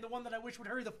and the one that I wish would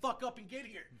hurry the fuck up and get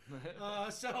here.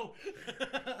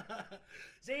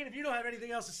 Zane, if you don't have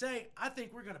anything else to say, I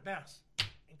think we're going to bounce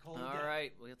and call it a day. All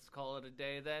right, let's call it a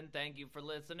day then. Thank you for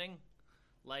listening.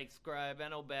 Like, subscribe,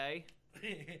 and obey.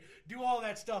 Do all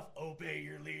that stuff. Obey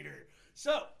your leader.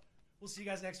 So, we'll see you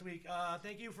guys next week.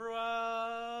 Thank you for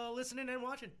listening and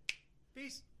watching.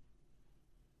 Peace.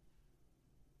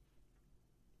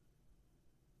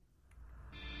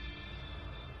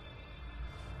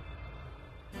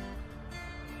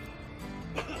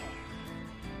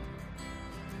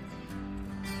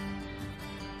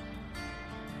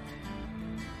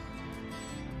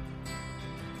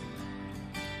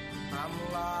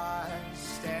 I'm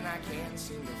lost and I can't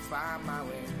seem to find my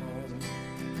way home.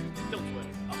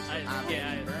 I've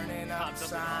been burning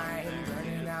upside,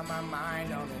 burning out my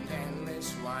mind on an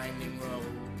endless winding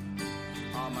road.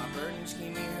 All my burdens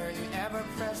keep me hurting, ever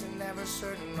present, never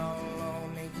certain, all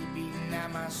alone, they keep beating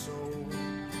at my soul.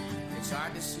 It's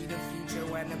hard to see the future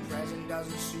when the present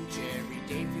doesn't suit you. Every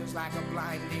day feels like a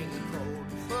blinding cold,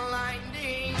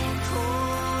 blinding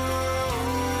cold.